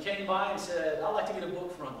salesman came by and said, I'd like to get a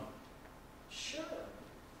book from you. Sure.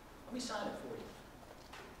 Let me sign it for you.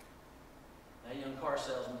 That young car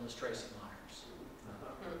salesman was Tracy Myers.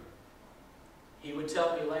 He would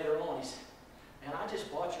tell me later on, he said, man, I just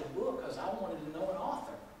bought your book because I wanted to know an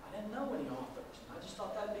author. I didn't know any authors. And I just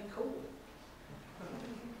thought that'd be cool.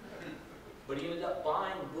 But he ended up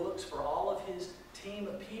buying books for all of his team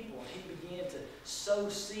of people, and he began to sow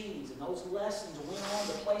seeds, and those lessons went on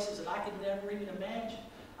to places that I could never even imagine.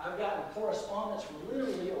 I've gotten correspondence from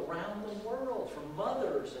literally around the world, from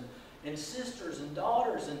mothers and sisters and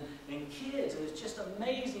daughters and kids. And it's just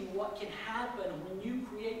amazing what can happen when you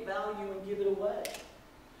create value and give it away.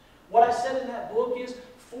 What I said in that book is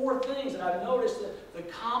 4 things that I've noticed that the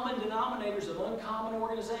common denominators of uncommon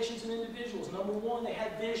organizations and individuals. Number 1, they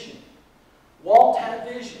had vision. Walt had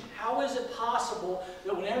a vision. How is it possible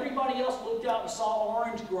that when everybody else looked out and saw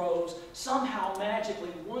orange groves, somehow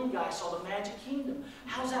magically one guy saw the magic kingdom?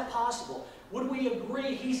 How's that possible? Would we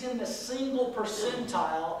agree he's in the single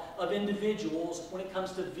percentile of individuals when it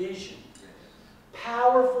comes to vision?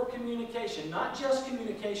 Powerful communication, not just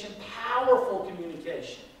communication, powerful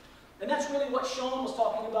communication. And that's really what Sean was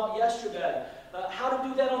talking about yesterday. How to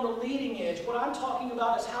do that on the leading edge. What I'm talking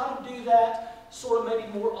about is how to do that sort of maybe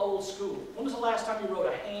more old school. When was the last time you wrote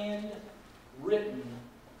a handwritten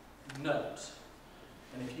note?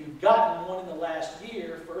 And if you've gotten one in the last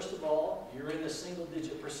year, first of all, you're in the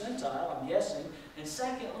single-digit percentile, I'm guessing. And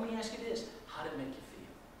second, let me ask you this. How did it make you feel?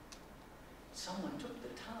 Someone took the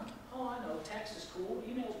time. Oh, I know, text is cool,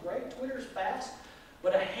 email's great, Twitter's fast.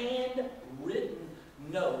 But a handwritten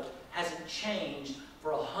note hasn't changed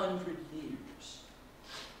for 100 years.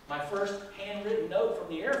 My first handwritten note from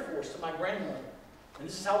the Air Force to my grandmother. And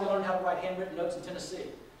this is how we learned how to write handwritten notes in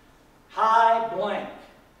Tennessee. Hi, blank.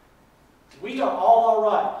 We are all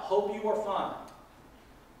right. Hope you are fine.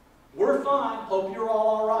 We're fine. Hope you're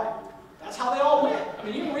all right. That's how they all went. I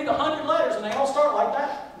mean, you can read 100 letters and they all start like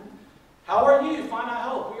that. How are you? Fine, I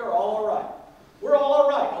hope. We are all right. We're all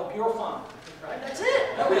right. Hope you're fine. Right? That's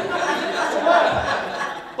it. That's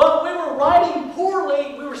right. But we were writing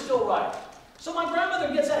poorly. We were still writing. So my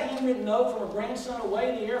grandmother gets that handwritten note from her grandson away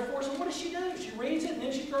in the Air Force, and what does she do? She reads it and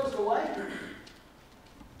then she throws it away.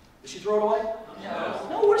 Does she throw it away? No.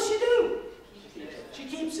 No, what does she do? She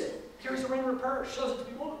keeps it. Carries it around in her purse. Shows it to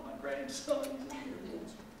people. Look, my grandson.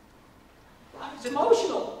 Right? It's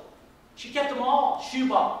emotional. She kept them all.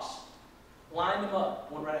 Shoebox. Lined them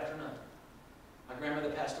up, one right after another. My grandmother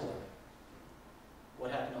passed away.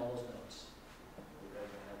 What happened to all those notes?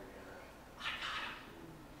 I got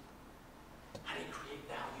them. I didn't create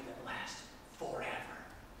value that lasts forever.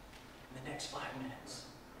 In the next 5 minutes.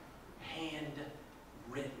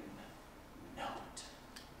 Handwritten note.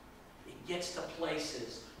 It gets to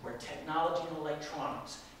places where technology and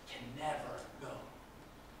electronics can never go.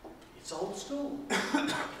 It's old school. Give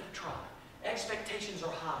it a try. Expectations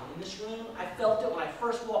are high. In this room, I felt it when I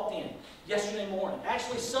first walked in yesterday morning.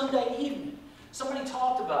 Actually, Sunday evening. Somebody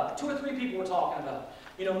talked about it. 2 or 3 people were talking about it.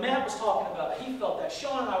 You know, Matt was talking about it. He felt that.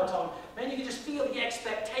 Sean and I were talking. Man, you could just feel the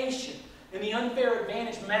expectation and the Unfair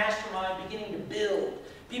Advantage mastermind beginning to build.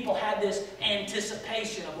 People had this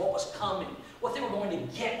anticipation of what was coming, what they were going to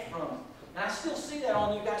get from it. And I still see that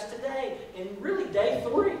on you guys today in really day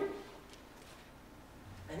 3.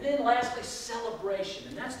 And then lastly, celebration.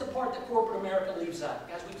 And that's the part that corporate America leaves out.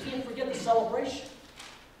 Guys, we can't forget the celebration.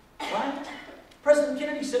 Right? President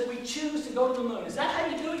Kennedy said we choose to go to the moon. Is that how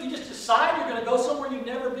you do it? You just decide you're going to go somewhere you've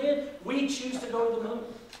never been? We choose to go to the moon.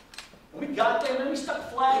 When we got there, man, we stuck a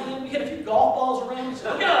flag in, we hit a few golf balls around, and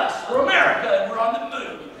said, look at us, we're America, and we're on the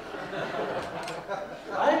moon.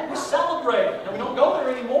 Right? We celebrate. And we don't go there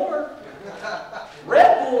anymore.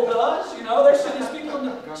 Red Bull does, you know, they're sending these people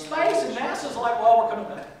into space, and NASA's like, well, we're coming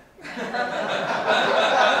back.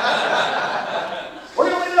 We're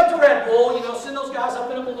going to leave it up to Red Bull, you know, send those guys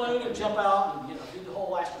up in a balloon and jump out and, you know, do the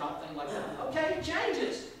whole astronaut thing like that. Okay, it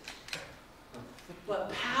changes.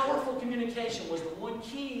 But powerful communication was the one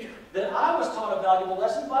key that I was taught a valuable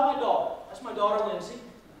lesson by my daughter. That's my daughter, Lindsay.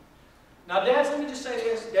 Now, dads, let me just say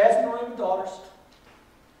this. Dads in the room, daughters,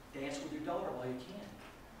 dance with your daughter while you can.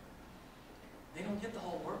 They don't get the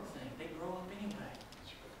whole work thing. They grow up anyway.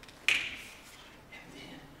 And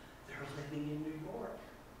then they're living in New York.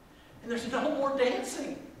 And there's no more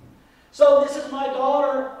dancing. So this is my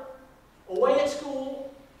daughter away at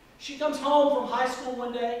school. She comes home from high school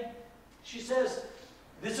one day. She says,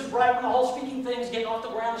 this is right when the whole speaking thing's getting off the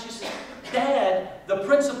ground. She says, Dad, the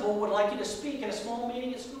principal would like you to speak in a small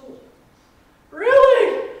meeting at school.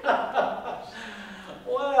 Really?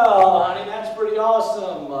 Well, honey, that's pretty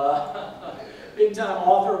awesome. Big-time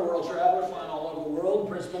author, world traveler, flying all over the world.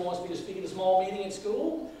 The principal wants me to speak at a small meeting at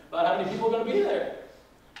school. About how many people are going to be there?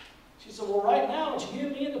 She said, well, right now, it's you,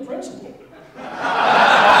 me, and the principal.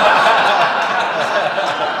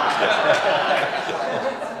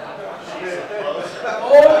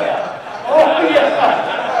 Oh, yeah. Oh,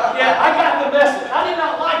 yeah. Yeah, I got the message. I did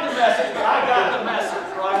not like the message, but I got the message,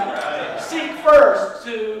 right? Seek first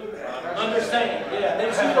to understand. Yeah,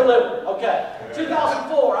 then seek deliver. Okay. 2000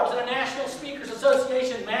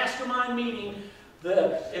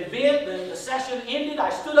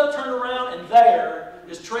 up, turned around, and there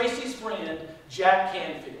is Tracy's friend, Jack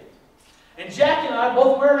Canfield. And Jack and I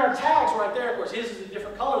both wearing our tags right there. Of course, his is a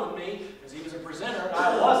different color than me because he was a presenter and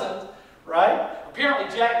I wasn't, right? Apparently,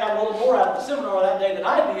 Jack got a little more out of the seminar that day than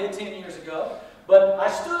I did 10 years ago. But I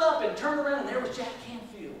stood up and turned around, and there was Jack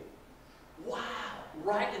Canfield. Wow,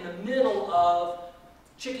 right in the middle of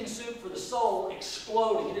Chicken Soup for the Soul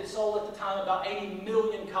exploding. It had sold at the time about 80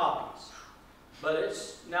 million copies. But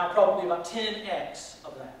it's now probably about 10x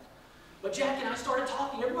of that. But Jack and I started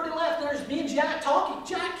talking. Everybody left. There's me and Jack talking.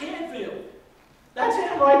 Jack Canfield. That's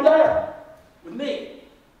him right there with me.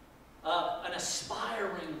 An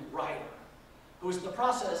aspiring writer who was in the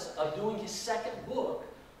process of doing his second book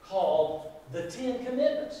called The 10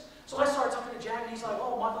 Commitments. So I started talking to Jack, and he's like,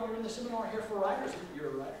 oh, Michael, you're in the seminar here for writers. You're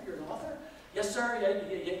a writer? You're an author? Yes, sir.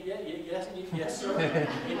 Yes, sir.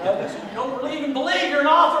 You know, so you don't really even believe you're an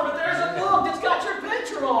author, but there's a book that's got your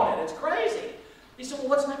picture on it. It's crazy. He said, well,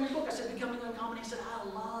 what's the name of your book? I said, Becoming Uncommon. He said, I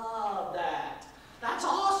love that. That's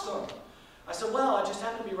awesome. I said, well, I just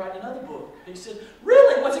happen to be writing another book. He said,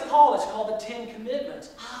 really? What's it called? It's called The 10 Commitments.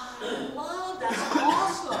 I love that. That's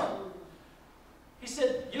awesome. He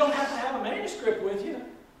said, you don't have to have a manuscript with you.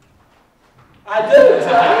 I do.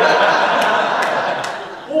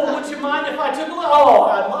 Well, would you mind if I took a look?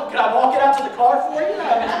 Oh, could I walk it out to the car for you?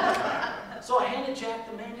 So I handed Jack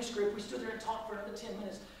the manuscript. We stood there and talked for another 10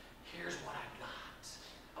 minutes. Here's what I got.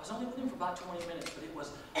 I was only with him for about 20 minutes, but it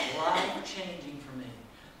was life-changing for me.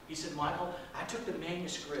 He said, Michael, I took the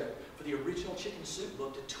manuscript for the original Chicken Soup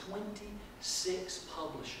book to 26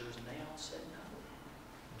 publishers, and they all said no.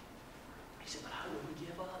 He said, but I wouldn't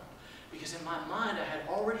give up. Because in my mind, I had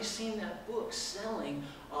already seen that book selling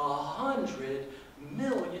 100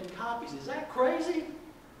 million copies. Is that crazy?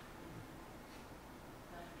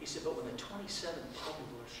 He said, but when the 27th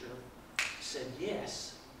publisher said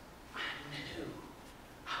yes, I knew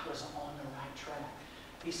I was on the right track.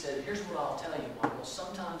 He said, here's what I'll tell you, Michael.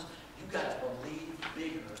 Sometimes you've got to believe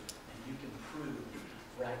bigger than you can prove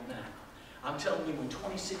right now. I'm telling you, when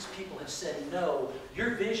 26 people have said no,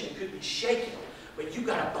 your vision could be shaken. But you've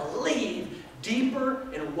got to believe deeper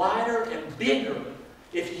and wider and bigger.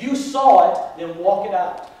 If you saw it, then walk it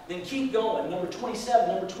out. Then keep going. Number 27,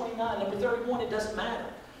 number 29, number 31, it doesn't matter.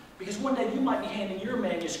 Because one day you might be handing your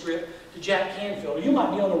manuscript to Jack Canfield. Or you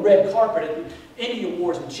might be on the red carpet at the Indie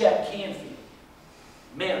Awards with Jack Canfield.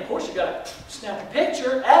 Man, of course you got to snap a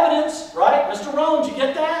picture, evidence, right? Mr. Rome, did you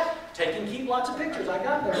get that? Take and keep lots of pictures. I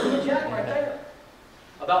got them. Me and Jack right there.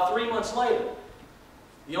 About 3 months later,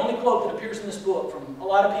 the only quote that appears in this book from a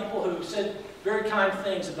lot of people who said very kind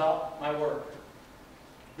things about my work.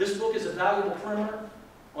 This book is a valuable primer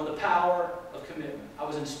on the power of commitment. I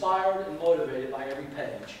was inspired and motivated by every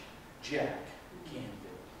page. Jack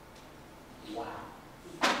Canfield. Wow.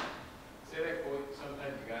 Say that quote,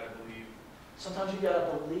 sometimes you gotta believe. Sometimes you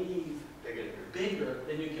gotta believe bigger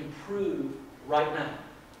than you can prove right now.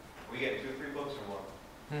 We get 2 free books or more.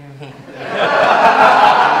 I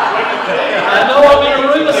know I'm in a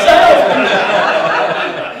room of salesmen.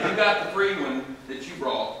 You got the free one that you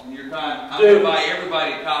brought in your time. I'm Dude. going to buy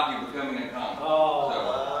everybody a copy of Becoming Uncommon.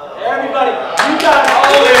 Oh, everybody, you guys,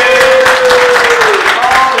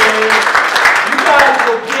 you guys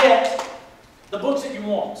will get the books that you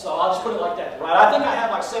want. So I'll just put it like that, right? I think I have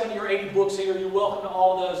like 70 or 80 books here. You're welcome to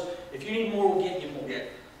all of those. If you need more, we'll get you more. Yeah.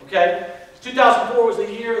 Okay? 2004 was the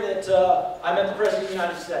year that I met the President of the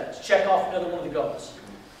United States. Check off another one of the goals.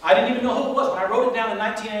 I didn't even know who it was. When I wrote it down in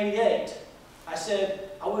 1988, I said,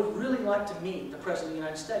 I would really like to meet the President of the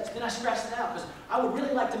United States. Then I scratched it out because I would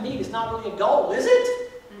really like to meet is not really a goal, is it?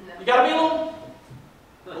 No. You got to be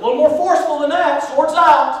a little more forceful than that. Swords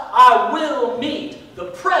out. I will meet the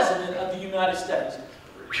President of the United States.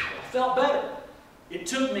 I felt better. It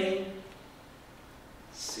took me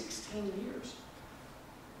 16 years.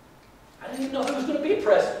 I didn't even know who was going to be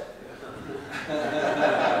president.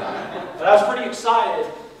 But I was pretty excited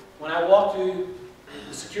when I walked through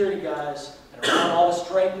the security guys and around all this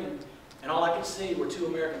draping, and all I could see were 2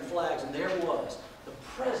 American flags, and there was the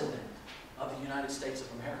President of the United States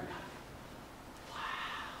of America. Wow.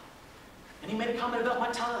 And he made a comment about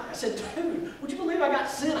my tie. I said, dude, would you believe I got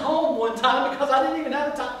sent home one time because I didn't even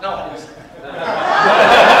have a tie? No, I didn't say that.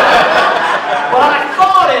 But I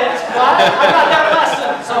thought it, right? I got that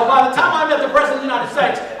lesson. So by the time I met the President of the United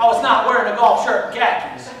States, I was not wearing a golf shirt and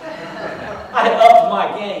khakis. I had upped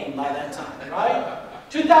my game by that time, right?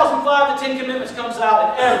 2005, The 10 Commitments comes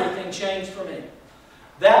out, and everything changed for me.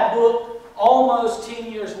 That book, almost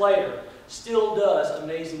 10 years later, still does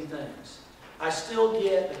amazing things. I still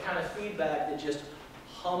get the kind of feedback that just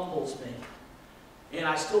humbles me. And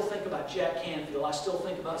I still think about Jack Canfield. I still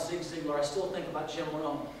think about Zig Ziglar. I still think about Jim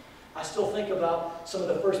Rohn. I still think about some of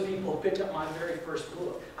the first people who picked up my very first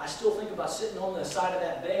book. I still think about sitting on the side of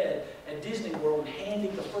that bed at Disney World and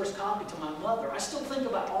handing the first copy to my mother. I still think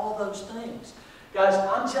about all those things. Guys,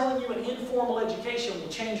 I'm telling you, an informal education will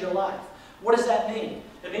change your life. What does that mean?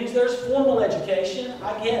 It means there's formal education.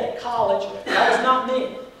 I get it. College. That was not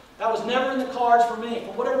me. That was never in the cards for me,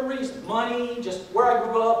 for whatever reason. Money, just where I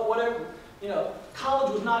grew up, whatever. You know,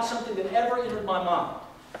 college was not something that ever entered my mind.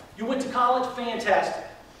 You went to college? Fantastic.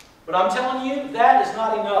 But I'm telling you, that is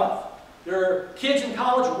not enough. There are kids in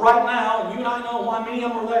college right now, and you and I know why many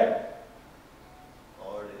of them are there.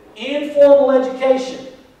 Informal education.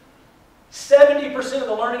 70% of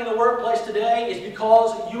the learning in the workplace today is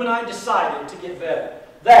because you and I decided to get better.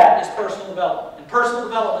 That is personal development. And personal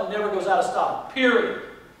development never goes out of style. Period.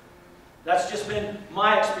 That's just been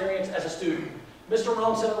my experience as a student. Mr.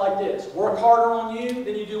 Rohn said it like this: work harder on you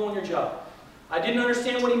than you do on your job. I didn't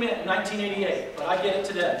understand what he meant in 1988, but I get it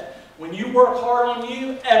today. When you work hard on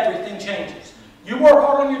you, everything changes. You work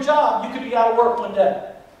hard on your job, you could be out of work one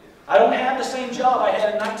day. I don't have the same job I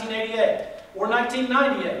had in 1988 or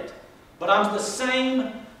 1998, but I'm the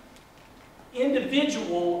same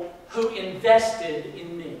individual who invested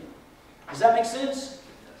in me. Does that make sense?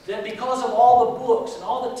 That because of all the books and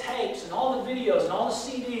all the tapes and all the videos and all the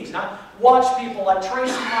CDs, and I watched people like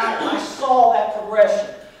Tracy Meyer, and I saw that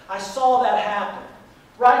progression. I saw that happen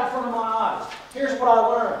right in front of my eyes. Here's what I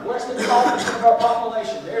learned. Less than 5% of our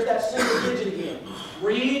population, there's that single digit again,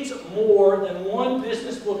 reads more than one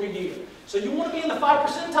business book a year. So you want to be in the 5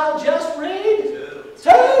 percentile, just read?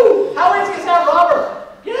 Two. How easy is that, Robert?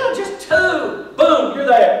 Yeah, just 2. Boom, you're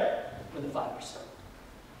there in the 5%.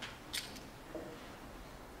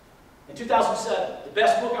 In 2007, the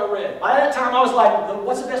best book I read. By that time, I was like,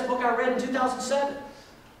 what's the best book I read in 2007?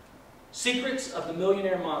 Secrets of the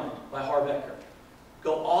Millionaire Mind by Harv Eker.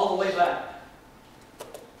 Go all the way back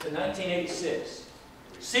to 1986.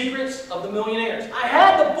 Secrets of the Millionaires. I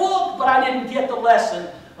had the book, but I didn't get the lesson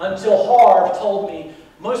until Harv told me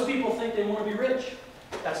most people think they want to be rich.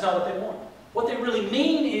 That's not what they want. What they really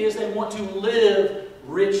mean is they want to live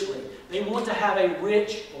richly. They want to have a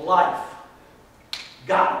rich life.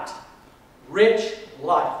 Got it. Rich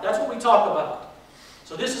life. That's what we talk about.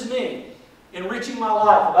 So this is me, enriching my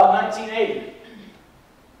life, about 1980.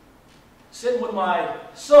 Sitting with my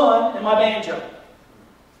son and my banjo.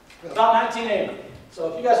 About 1980.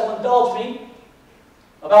 So if you guys will indulge me,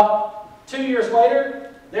 about 2 years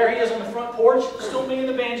later, there he is on the front porch, still me and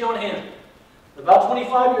the banjo and him. About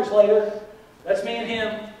 25 years later, that's me and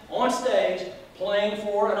him on stage playing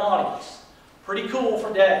for an audience. Pretty cool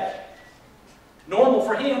for Dad. Normal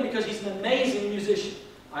for him because he's an amazing musician.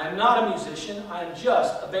 I am not a musician. I am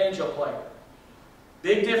just a banjo player.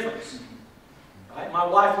 Big difference. Right? My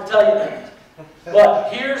wife will tell you that.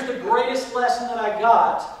 But here's the greatest lesson that I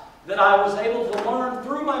got that I was able to learn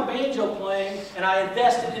through my banjo playing, and I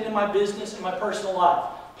invested into my business and my personal life.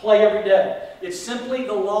 Play every day. It's simply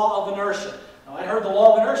the law of inertia. Now, I'd heard the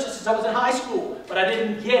law of inertia since I was in high school, but I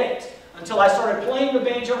didn't get it until I started playing the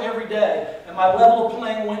banjo every day, and my level of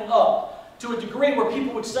playing went up to a degree where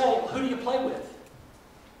people would say, well, who do you play with?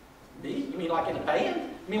 Me? You mean like in a band?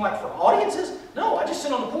 You mean like for audiences? No, I just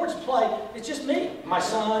sit on the porch and play. It's just me. My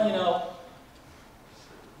son, you know.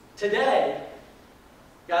 Today,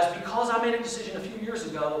 guys, because I made a decision a few years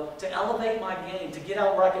ago to elevate my game, to get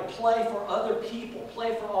out where I could play for other people,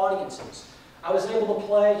 play for audiences, I was able to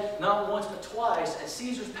play not once but twice at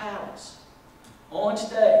Caesar's Palace. On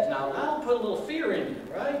stage. Now, I'll put a little fear in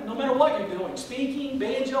you, right? No matter what you're doing, speaking,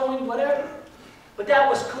 banjoing, whatever. But that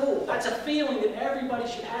was cool. That's a feeling that everybody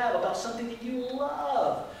should have about something that you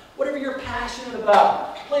love. Whatever you're passionate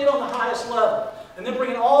about. Play it on the highest level. And then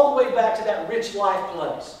bring it all the way back to that rich life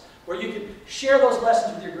place where you can share those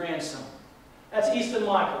lessons with your grandson. That's Easton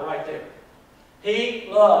Michael right there. He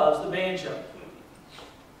loves the banjo.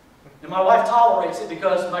 And my wife tolerates it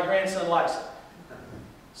because my grandson likes it.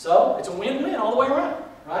 So, it's a win-win all the way around,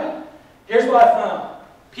 right? Here's what I found.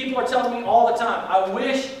 People are telling me all the time, I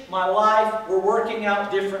wish my life were working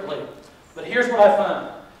out differently. But here's what I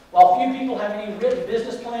found. While few people have any written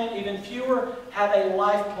business plan, even fewer have a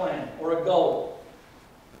life plan or a goal.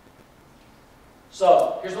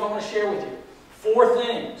 So, here's what I want to share with you. 4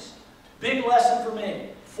 things. Big lesson for me.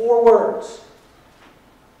 4 words.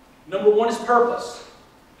 Number 1 is purpose.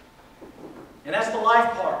 And that's the life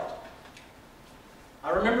part. I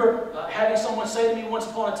remember having someone say to me once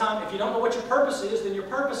upon a time, if you don't know what your purpose is, then your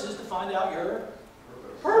purpose is to find out your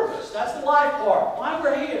purpose. That's the life part. Why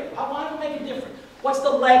we're here. Why do we make a difference? What's the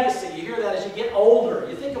legacy? You hear that as you get older.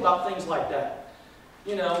 You think about things like that.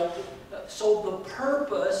 You know, so the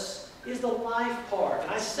purpose is the life part. And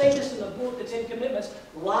I say this in the book, The 10 Commitments.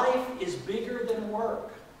 Life is bigger than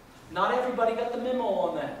work. Not everybody got the memo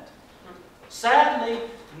on that. Sadly,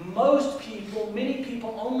 many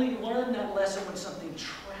people only learn that lesson when something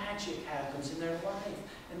tragic happens in their life.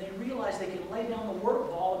 And they realize they can lay down the work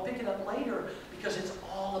ball and pick it up later because it's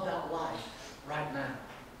all about life right now.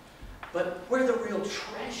 But where the real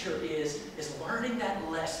treasure is learning that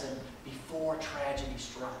lesson before tragedy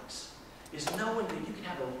strikes. Is knowing that you can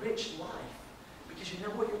have a rich life because you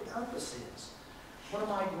know what your purpose is. One of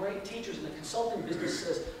my great teachers in the consulting business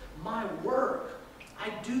says, my work, I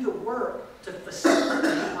do the work to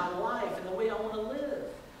facilitate my life and the way I want to live.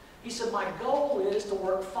 He said, my goal is to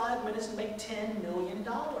work 5 minutes and make $10 million.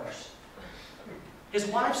 His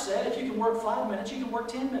wife said, if you can work 5 minutes, you can work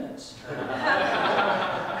 10 minutes.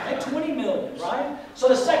 Make 20 million, right? So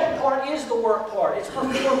the second part is the work part. It's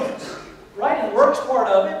performance, right? And the work's part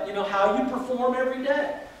of it, you know, how you perform every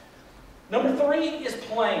day. Number 3 is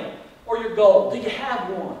plan, or your goal. Do you have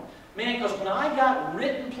one? Man, because when I got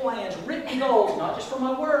written plans, written goals, not just for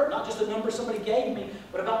my work, not just a number somebody gave me,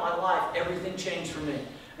 but about my life, everything changed for me.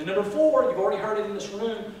 And number 4, you've already heard it in this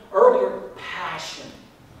room earlier, passion.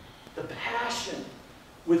 The passion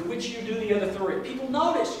with which you do the other 3. People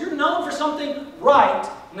notice you're known for something right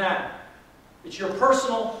now. It's your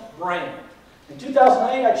personal brand. In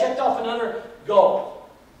 2008, I checked off another goal.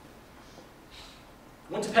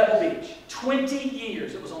 Went to Pebble Beach. 20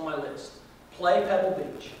 years it was on my list. Play Pebble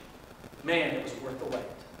Beach. Man, it was worth the wait.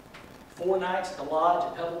 4 nights at the lodge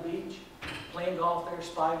at Pebble Beach. Playing golf there.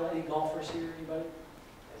 Spy Lady golfers here. Anybody?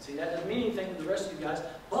 See, that doesn't mean anything to the rest of you guys.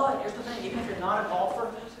 But here's the thing. Even if you're not a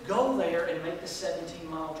golfer, go there and make the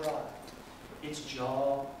 17-mile drive. It's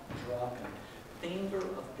jaw-dropping. Finger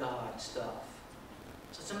of God stuff.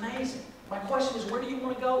 So it's amazing. My question is, where do you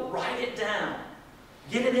want to go? Write it down.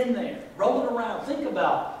 Get it in there. Roll it around. Think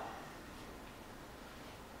about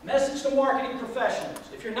it. Message to marketing professionals.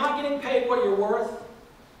 If you're not getting paid what you're worth,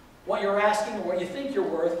 what you're asking, or what you think you're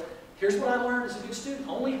worth, here's what I learned as a good student.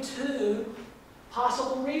 Only 2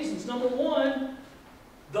 possible reasons. Number 1,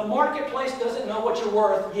 the marketplace doesn't know what you're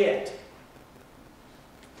worth yet.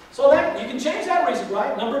 So that you can change that reason,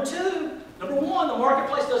 right? Number 1, the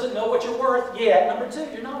marketplace doesn't know what you're worth yet. Number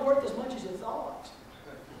 2, you're not worth as much as you thought.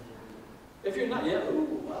 If you're not, yeah,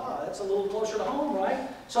 ooh, wow, that's a little closer to home, right?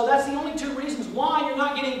 So that's the only 2 reasons why you're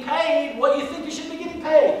not getting paid what you think you should be getting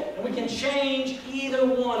paid. And we can change either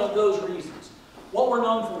one of those reasons. What we're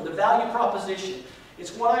known for, the value proposition.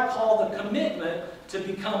 It's what I call the commitment to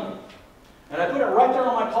becoming. And I put it right there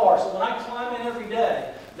on my car, so when I climb in every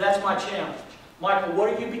day, that's my challenge. Michael,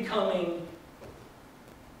 what are you becoming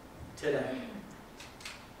today?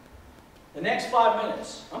 The next 5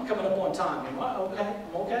 minutes. I'm coming up on time. Am I okay?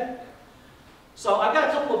 I'm okay? So I've got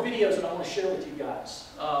a couple of videos that I want to share with you guys.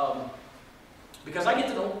 Because I get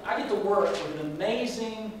to work with an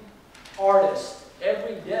amazing artist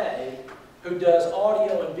every day who does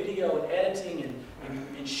audio and video and editing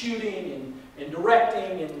and shooting and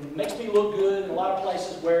directing and makes me look good in a lot of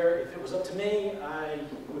places where if it was up to me, I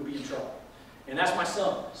would be in trouble. And that's my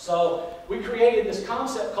son. So we created this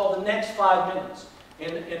concept called the next 5 minutes.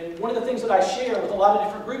 And one of the things that I share with a lot of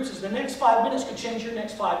different groups is the next 5 minutes could change your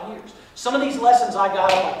next 5 years. Some of these lessons I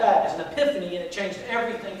got like that as an epiphany, and it changed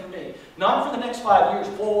everything for me. Not for the next 5 years,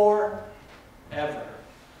 forever.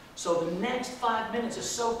 So the next 5 minutes is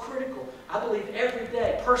so critical. I believe every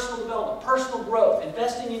day, personal development, personal growth,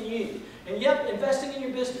 investing in you, and yet investing in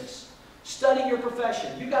your business, studying your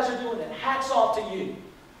profession. You guys are doing it. Hats off to you.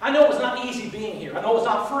 I know it was not easy being here. I know it was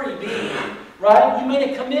not free being here, right? You made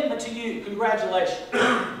a commitment to you. Congratulations.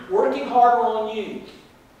 Working harder on you.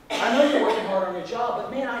 I know you're working hard on your job,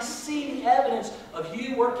 but man, I see the evidence of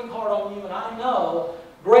you working hard on you, and I know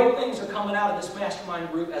great things are coming out of this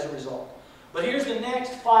mastermind group as a result. But here's the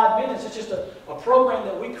next 5 minutes. It's just a program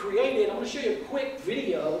that we created. I'm going to show you a quick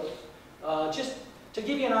video just to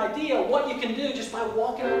give you an idea of what you can do just by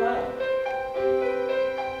walking around.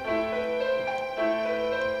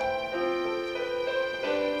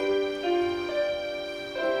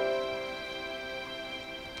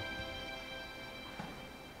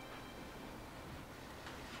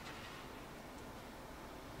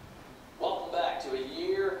 Welcome back to a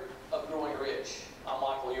year of growing rich. I'm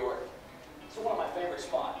Michael York. It's one of my favorite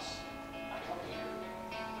spots. I come here.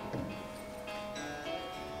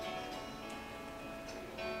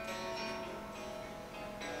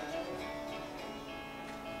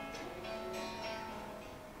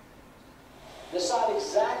 Decide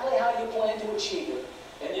exactly how you plan to achieve it,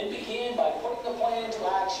 and then begin by putting the plan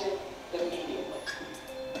into action immediately.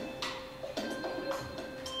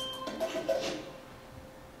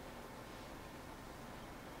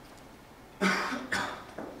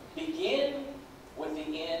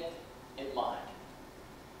 in mind.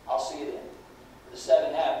 I'll see you then. For the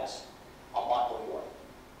 7 Habits, I'm Michael York.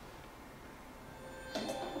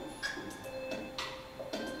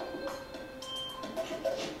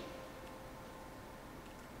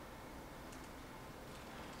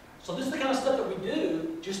 So this is the kind of stuff that we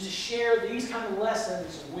do just to share these kind of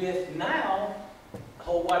lessons with now the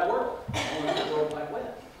whole wide world, the World Wide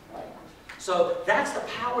Web. Right? So that's the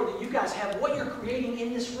power that you guys have. What you're creating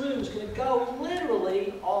in this room is going to go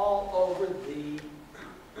literally all over the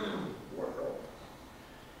world.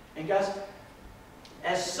 And guys,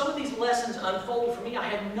 as some of these lessons unfolded for me, I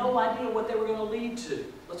had no idea what they were going to lead to.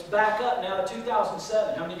 Let's back up now to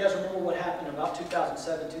 2007. How many of you guys remember what happened about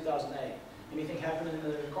 2007, 2008? Anything happened in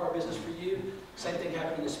the car business for you? Same thing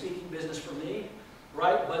happened in the speaking business for me,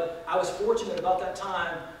 right? But I was fortunate about that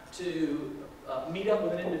time to meet up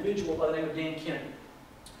with an individual by the name of Dan Kennedy.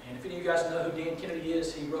 And if any of you guys know who Dan Kennedy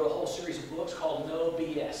is, he wrote a whole series of books called No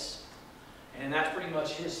BS. And that's pretty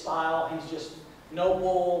much his style. He's just no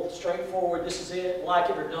bull, straightforward, this is it, like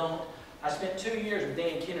it or don't. I spent 2 years with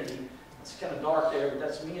Dan Kennedy. It's kind of dark there, but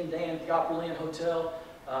that's me and Dan at the Opryland Hotel.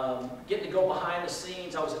 Getting to go behind the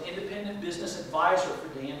scenes. I was an independent business advisor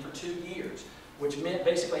for Dan for 2 years, which meant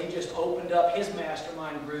basically he just opened up his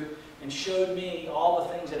mastermind group and showed me all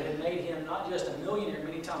the things that had made him not just a millionaire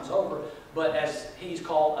many times over, but as he's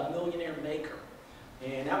called, a millionaire maker.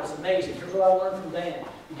 And that was amazing. Here's what I learned from Dan.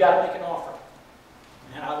 You got to make an offer.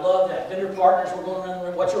 And I love that. Vendor partners, we're going around the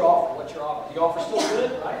room, what's your offer? What's your offer? The offer's still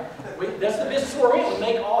good, right? That's the business we're in. We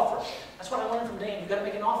make offers. That's what I learned from Dan. You've got to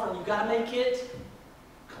make an offer, and you've got to make it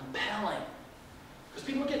compelling. Because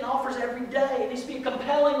people are getting offers every day. It needs to be a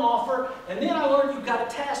compelling offer. And then I learned you've got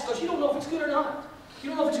to test, because you don't know if it's good or not. You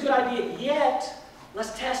don't know if it's a good idea yet.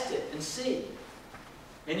 Let's test it and see.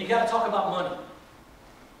 And you got to talk about money.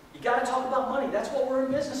 You got to talk about money. That's what we're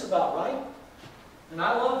in business about, right? And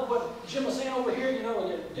I love what Jim was saying over here,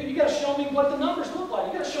 dude, you got to show me what the numbers look like.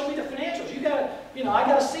 You got to show me the financials. You got to, I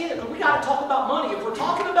got to see it. Because we got to talk about money. If we're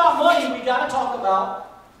talking about money, we got to talk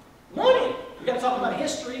about money. We got to talk about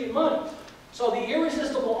history and money. So the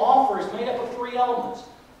irresistible offer is made up of 3 elements.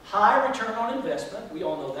 High return on investment. We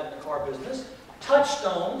all know that in the car business.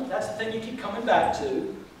 Touchstone. That's the thing you keep coming back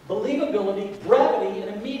to. Believability, brevity,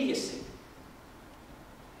 and immediacy.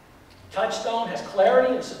 Touchstone has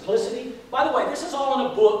clarity and simplicity. By the way, this is all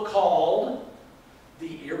in a book called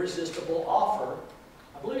The Irresistible Offer.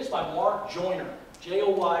 I believe it's by Mark Joyner,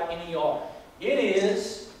 Joyner. It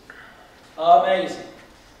is amazing.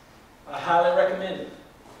 I highly recommend it.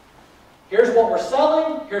 Here's what we're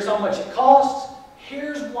selling. Here's how much it costs.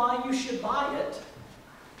 Here's why you should buy it.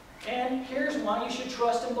 And here's why you should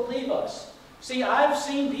trust and believe us. See, I've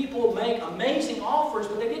seen people make amazing offers,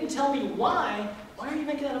 but they didn't tell me why. Why are you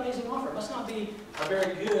making that amazing offer? It must not be a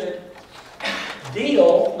very good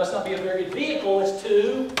deal. It must not be a very good vehicle. It's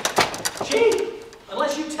too cheap.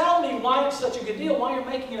 Unless you tell me why it's such a good deal, why you're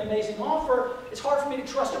making an amazing offer, it's hard for me to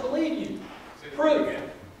trust or believe you. Prove.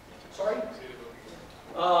 Sorry?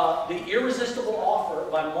 The Irresistible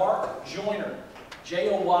Offer by Mark Joyner.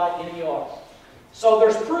 Joyner. So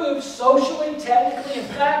there's proof, socially, technically, and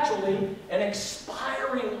factually, an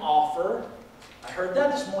expiring offer. I heard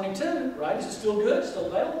that this morning too, right? Is it still good? Still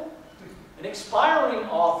available? An expiring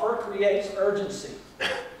offer creates urgency.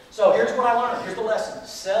 So here's what I learned. Here's the lesson.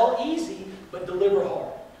 Sell easy, but deliver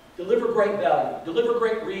hard. Deliver great value. Deliver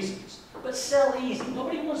great reasons. But sell easy.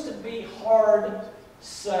 Nobody wants to be hard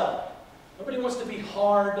sell. Nobody wants to be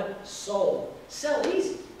hard sold. Sell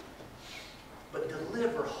easy, but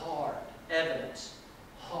deliver hard evidence,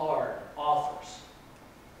 hard offers.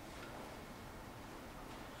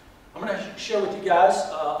 I'm going to share with you guys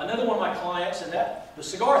another one of my clients, and the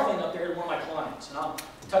cigar thing up there is one of my clients, and I'll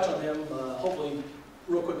touch on them hopefully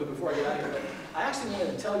real quickly before I get out of here. But I actually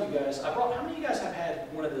wanted to tell you guys, how many of you guys have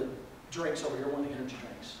had one of the drinks over here, one of the energy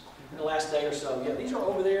drinks, in the last day or so? Yeah, these are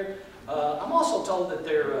over there. I'm also told that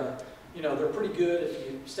they're pretty good if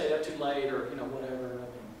you stayed up too late or whatever.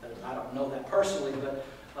 I don't know that personally,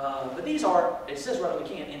 but these are, it says right on the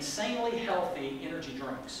can, insanely healthy energy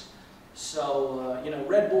drinks. So,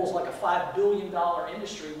 Red Bull's like a $5 billion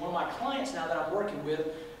industry. One of my clients now that I'm working with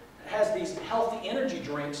has these healthy energy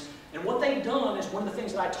drinks. And what they've done is one of the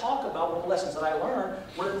things that I talk about, one of the lessons that I learned,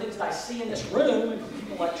 one of the things that I see in this room, and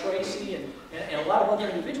people like Tracy and a lot of other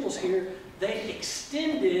individuals here, they've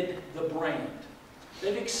extended the brand.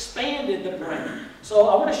 They've expanded the brand. So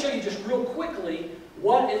I want to show you just real quickly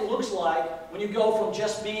what it looks like when you go from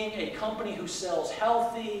just being a company who sells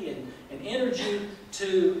healthy and energy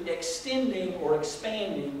to extending or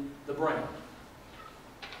expanding the brand.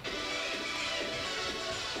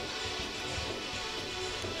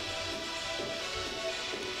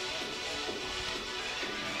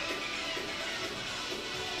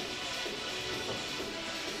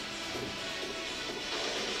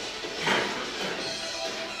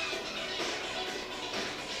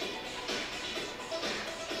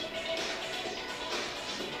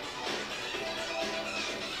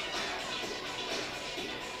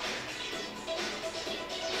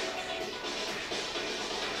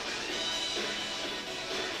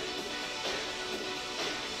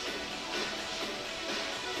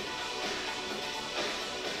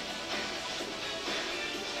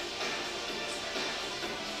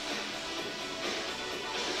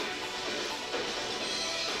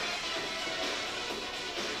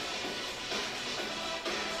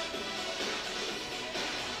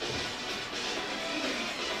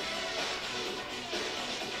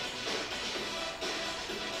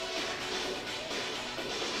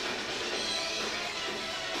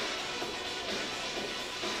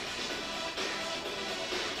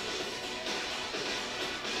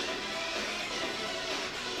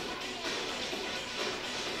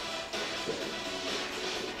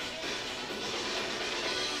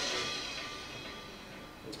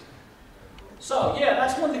 So, yeah,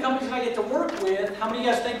 that's one of the companies that I get to work with. How many of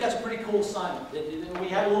you guys think that's a pretty cool assignment? That we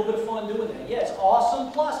had a little bit of fun doing that. Yeah, it's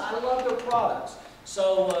awesome. Plus, I love their products.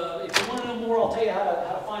 So, if you want to know more, I'll tell you how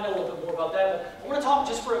to find out a little bit more about that. But I want to talk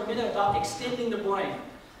just for a minute about extending the brand.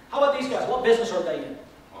 How about these guys? What business are they in?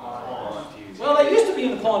 Well, they used to be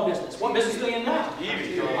in the pawn business. What business are they in now?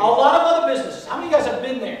 A lot of other businesses. How many of you guys have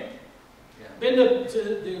been there? Been to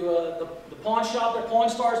the pawn shop, their Pawn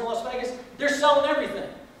Stars in Las Vegas? They're selling everything.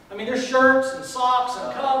 I mean, there's shirts and socks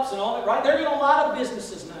and cups and all that, right? They're in a lot of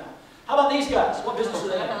businesses now. How about these guys? What business are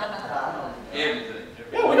they in? Everything.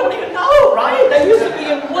 Yeah, we don't even know, right? They used to be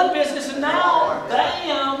in one business and now,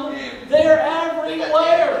 damn, they're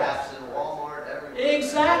everywhere.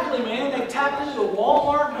 Exactly, man. They've tapped into the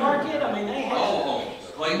Walmart market. I mean, they have Mobile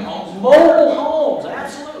homes. Clayton Homes. mobile homes,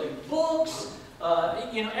 absolutely. Books,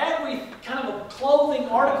 you know, every kind of a clothing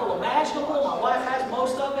article imaginable. My wife has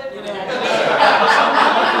most of it, you know.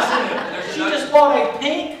 She just bought a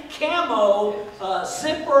pink camo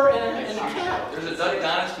zipper and a cap. There's a Duck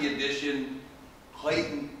Dynasty edition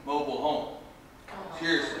Clayton mobile home.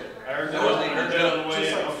 Seriously. I heard that the other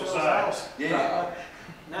way up the side. Yeah.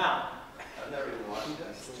 Now, I've never even watched that.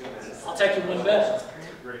 I'll take you one better.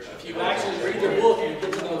 If you actually read their book and you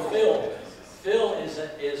get to know Phil, Phil is,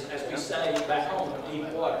 as we say back home, deep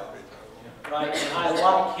water. Right? And I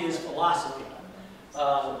like his philosophy.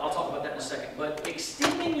 I'll talk about that in a second. But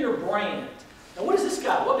extending your brand. Now, what is this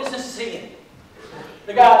guy? What business is he in?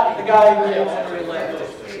 The guy on your left.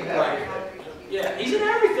 Right. Yeah, he's in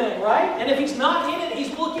everything, right? And if he's not in it,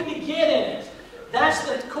 he's looking to get in it. That's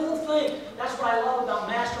the cool thing. That's what I love about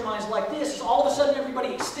masterminds like this, is all of a sudden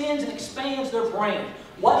everybody extends and expands their brand.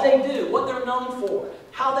 What they do, what they're known for,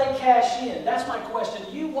 how they cash in. That's my question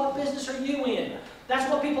to you. What business are you in? That's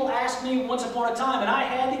what people asked me once upon a time, and I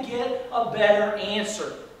had to get a better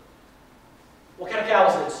answer. What kind of cow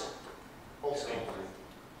is this? Holstein.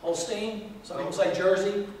 Holstein? Some people say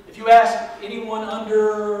Jersey. If you ask anyone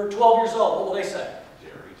under 12 years old, what will they say?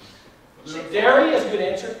 Dairy is a good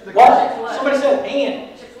answer. What? Somebody said and.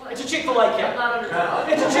 It's a Chick-fil-A cow.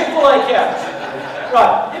 It's a Chick-fil-A cow.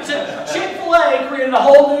 Right. It's a Chick-fil-A created a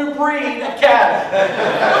whole new breed of cattle.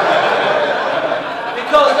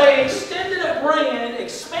 Because they extended a brand,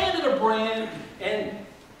 expanded a brand, and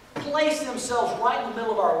placed themselves right in the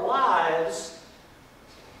middle of our lives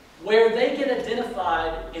where they get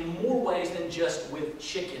identified in more ways than just with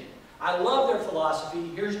chicken. I love their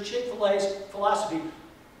philosophy. Here's Chick-fil-A's philosophy.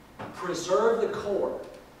 Preserve the core,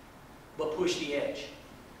 but push the edge.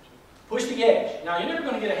 Push the edge. Now, you're never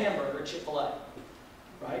going to get a hamburger at Chick-fil-A,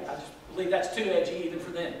 right? I just believe that's too edgy even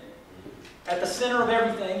for them. At the center of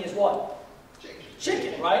everything is what?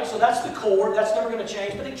 Chicken, right? So that's the core. That's never going to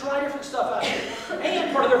change. But they try different stuff out there.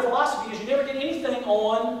 And part of their philosophy is you never get anything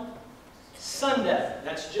on Sunday.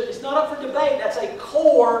 That's just, it's not up for debate. That's a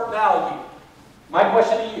core value. My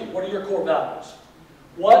question to you, what are your core values?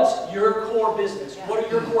 What's your core business? What are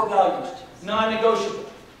your core values? Non-negotiable.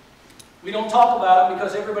 We don't talk about them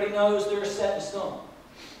because everybody knows they're set in stone.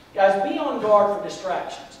 Guys, be on guard for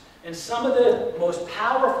distractions. And some of the most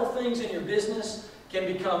powerful things in your business can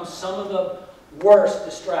become some of the worst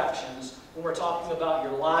distractions when we're talking about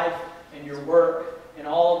your life and your work and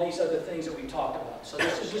all of these other things that we talked about. So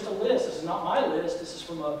this is just a list. This is not my list. This is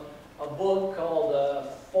from a book called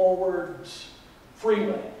Forward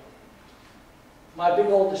Freeway. My big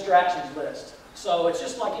old distractions list. So it's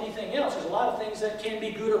just like anything else. There's a lot of things that can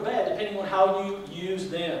be good or bad depending on how you use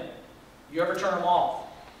them. You ever turn them off?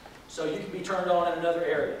 So you can be turned on in another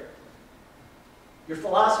area. Your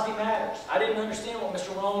philosophy matters. I didn't understand what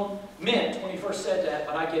Mr. Rohn meant when he first said that,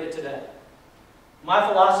 but I get it today. My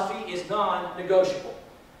philosophy is non-negotiable.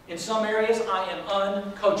 In some areas, I am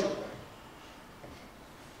uncoachable.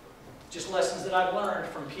 Just lessons that I've learned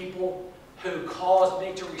from people who caused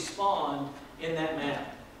me to respond in that manner.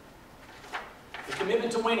 The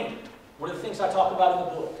commitment to winning, one of the things I talk about in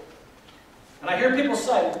the book. And I hear people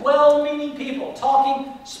say, well-meaning people,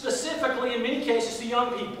 talking specifically in many cases to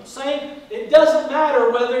young people, saying it doesn't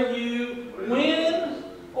matter whether you win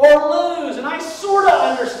or lose. And I sort of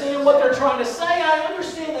understand what they're trying to say. I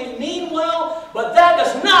understand they mean well, but that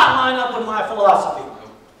does not line up with my philosophy.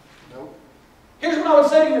 Nope. Here's what I would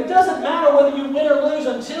say to you. It doesn't matter whether you win or lose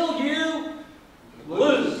until you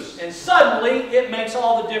lose. And suddenly, it makes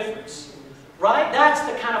all the difference. Right? That's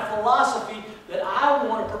the kind of philosophy that I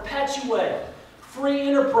want to perpetuate. Free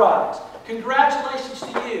enterprise. Congratulations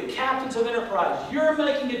to you, captains of enterprise. You're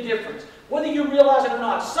making a difference. Whether you realize it or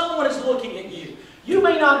not, someone is looking at you. You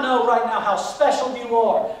may not know right now how special you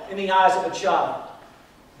are in the eyes of a child.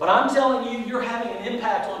 But I'm telling you, you're having an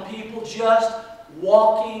impact on people just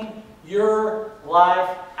walking your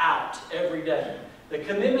life out every day. The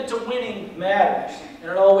commitment to winning matters, and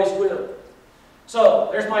it always will. So,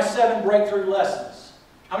 there's my 7 breakthrough lessons.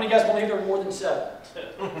 How many of you guys believe there are more than 7?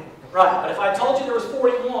 Right, but if I told you there was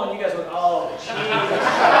 41, you guys would, oh, Jesus.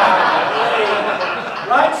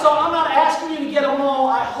 Right? So I'm not asking you to get them all.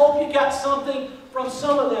 I hope you got something from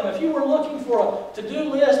some of them. If you were looking for a to-do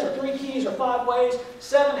list or 3 keys or 5 ways,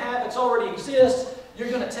 7 habits already exist. You're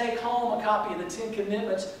going to take home a copy of the 10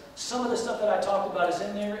 Commitments. Some of the stuff that I talked about is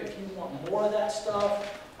in there. If you want more of that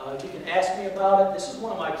stuff, you can ask me about it. This is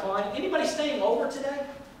one of my clients. Anybody staying over today?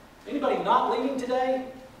 Anybody not leaving today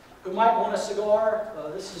who might want a cigar?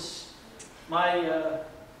 This is my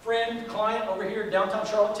friend, client over here, downtown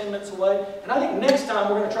Charlotte, 10 minutes away. And I think next time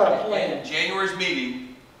we're going to try to plan. And January's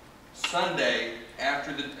meeting, Sunday,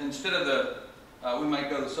 after the, instead of the, we might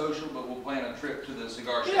go to social, but we'll plan a trip to the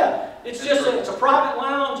cigar shop. Yeah, it's just it's a private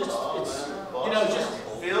lounge. It's you know, just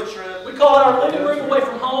field trip. we call it our living room away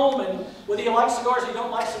from home. And whether you like cigars or you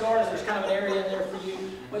don't like cigars, there's kind of an area in there for you.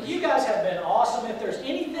 But you guys have been awesome. If there's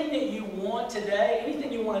anything that you want today,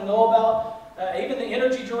 anything you want to know about, even the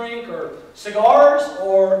energy drink or cigars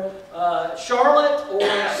or Charlotte or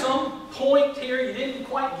some point here you didn't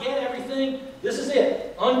quite get everything, this is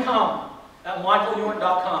it. Uncommon at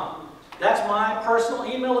michaelyork.com. That's my personal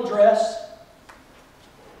email address.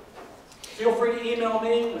 Feel free to email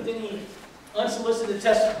me with any unsolicited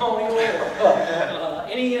testimonial or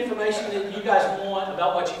any information that you guys want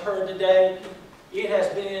about what you've heard today. It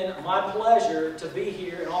has been my pleasure to be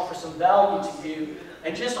here and offer some value to you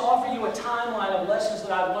and just offer you a timeline of lessons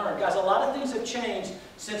that I've learned. Guys, a lot of things have changed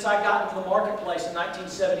since I got into the marketplace in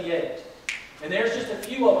 1978. And there's just a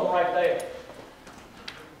few of them right there.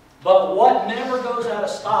 But what never goes out of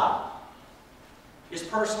style is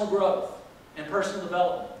personal growth and personal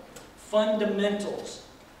development. Fundamentals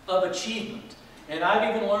of achievement. And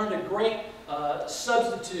I've even learned a great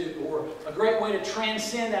substitute or a great way to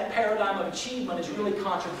transcend that paradigm of achievement is really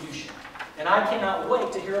contribution. And I cannot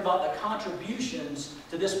wait to hear about the contributions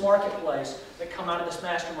to this marketplace that come out of this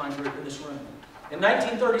mastermind group in this room. In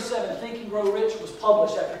 1937, Think and Grow Rich was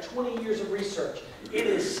published after 20 years of research. It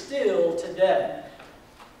is still today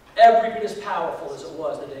every bit as powerful as it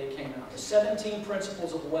was the day it came out. The 17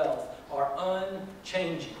 Principles of Wealth are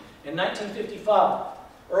unchanging. In 1955,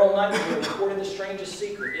 Earl Nightingale recorded The Strangest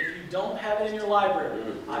Secret. If you don't have it in your library,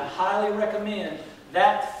 I highly recommend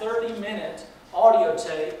that 30-minute audio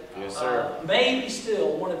tape. Yes, sir. Maybe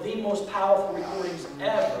still one of the most powerful recordings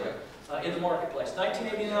ever in the marketplace.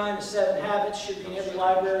 1989, The 7 Habits should be in every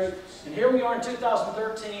library. And here we are in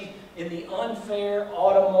 2013 in the Unfair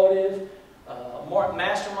Automotive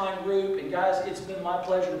Mastermind Group. And guys, it's been my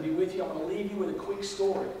pleasure to be with you. I'm going to leave you with a quick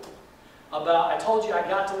story about, I told you I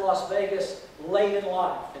got to Las Vegas late in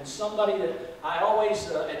life, and somebody that I always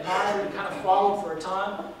admired and kind of followed for a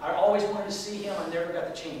time. I always wanted to see him. I never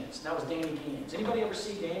got the chance. And that was Danny Gaines. Anybody ever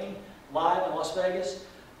see Danny live in Las Vegas?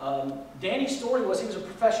 Danny's story was he was a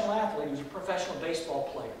professional athlete. He was a professional baseball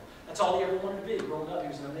player. That's all he ever wanted to be. Growing up, he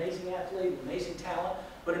was an amazing athlete, amazing talent,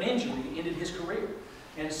 but an injury ended his career.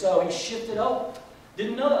 And so he shifted over.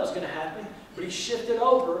 Didn't know that was going to happen, but he shifted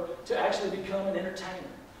over to actually become an entertainer.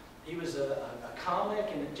 He was a comic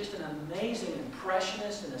and just an amazing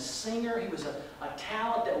impressionist and a singer. He was a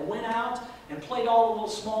talent that went out and played all the little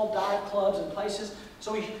small dive clubs and places.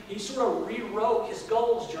 So he sort of rewrote his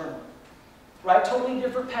goals journal. Right? Totally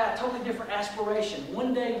different path, totally different aspiration.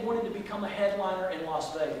 One day he wanted to become a headliner in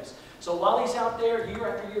Las Vegas. So while he's out there year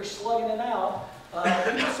after year slugging it out,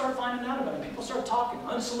 people started finding out about him. People started talking.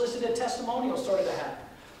 Unsolicited testimonials started to happen.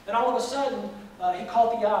 Then all of a sudden, he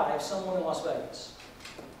caught the eye of someone in Las Vegas.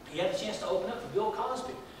 He had a chance to open up for Bill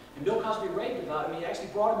Cosby. And Bill Cosby raved about him. He actually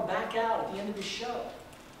brought him back out at the end of his show.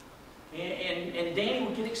 And Danny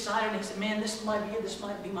would get excited and he said, man, this might be it. This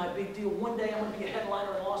might be my big deal. One day I'm going to be a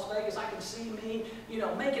headliner in Las Vegas. I can see me,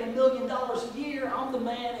 making $1 million a year. I'm the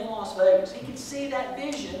man in Las Vegas. He could see that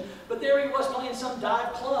vision, but there he was playing some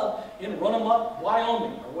dive club in Runamuck,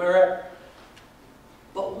 Wyoming, or wherever.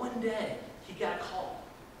 But one day he got a call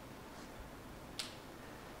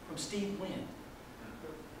from Steve Wynn.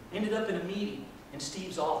 Ended up in a meeting in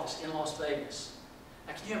Steve's office in Las Vegas.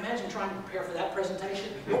 Now, can you imagine trying to prepare for that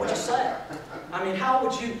presentation? What would you say? I mean, how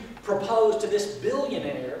would you propose to this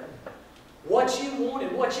billionaire what you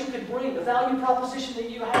wanted, what you could bring, the value proposition that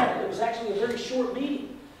you had? It was actually a very short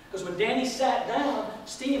meeting. Because when Danny sat down,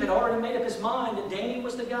 Steve had already made up his mind that Danny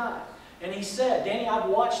was the guy. And he said, Danny, I've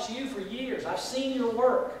watched you for years. I've seen your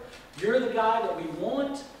work. You're the guy that we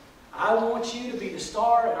want. I want you to be the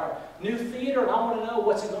star at our new theater, and I want to know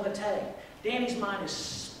what's it going to take. Danny's mind is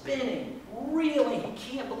spinning, reeling.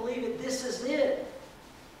 He can't believe it. This is it.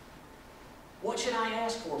 2 What should I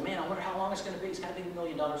ask for? Man, I wonder how long it's going to be. It's got to be $1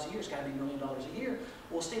 million a year. It's got to be $1 million a year.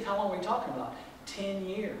 Well, Steve, how long are we talking about? 10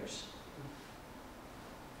 years.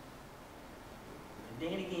 And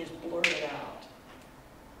Danny Gans blurted out,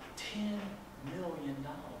 $10 million.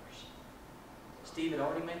 Steve had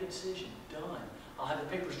already made the decision. Done. I'll have the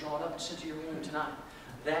papers drawn up and sent to your room tonight.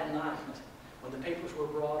 That night, when the papers were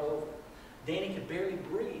brought over, Danny could barely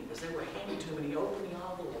breathe as they were handed to him, and he opened the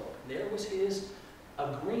envelope. And there was his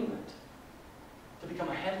agreement to become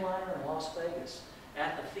a headliner in Las Vegas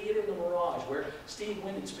at the Theater of the Mirage, where Steve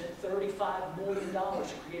Wynn had spent $35 million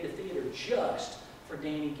to create a theater just for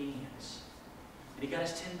Danny Gans. And he got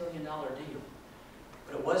his $10 million deal.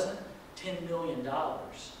 But it wasn't $10 million.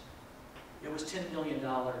 It was $10 million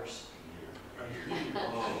a year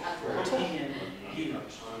for 10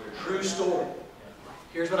 years. True story.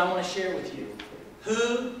 Here's what I want to share with you.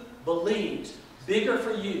 Who believes bigger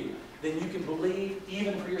for you than you can believe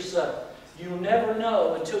even for yourself? You'll never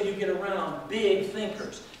know until you get around big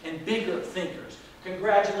thinkers and bigger thinkers.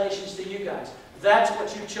 Congratulations to you guys. That's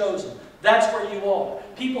what you've chosen. That's where you are.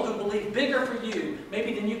 People who believe bigger for you,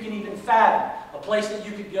 maybe than you can even fathom, a place that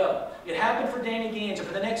you could go. It happened for Danny Gans, and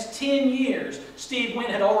for the next 10 years, Steve Wynn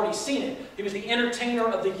had already seen it. He was the entertainer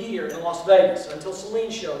of the year in Las Vegas until Celine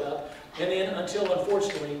showed up, and then until,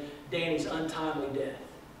 unfortunately, Danny's untimely death.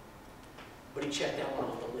 But he checked that one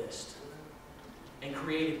off the list and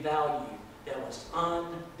created value that was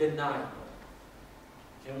undeniable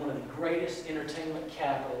in one of the greatest entertainment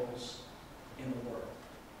capitals in the world.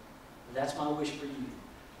 And that's my wish for you,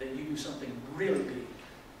 that you do something really big,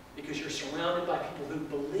 because you're surrounded by people who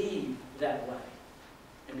believe that way,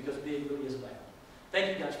 and because big really is available.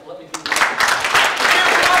 Thank you guys for letting me do this.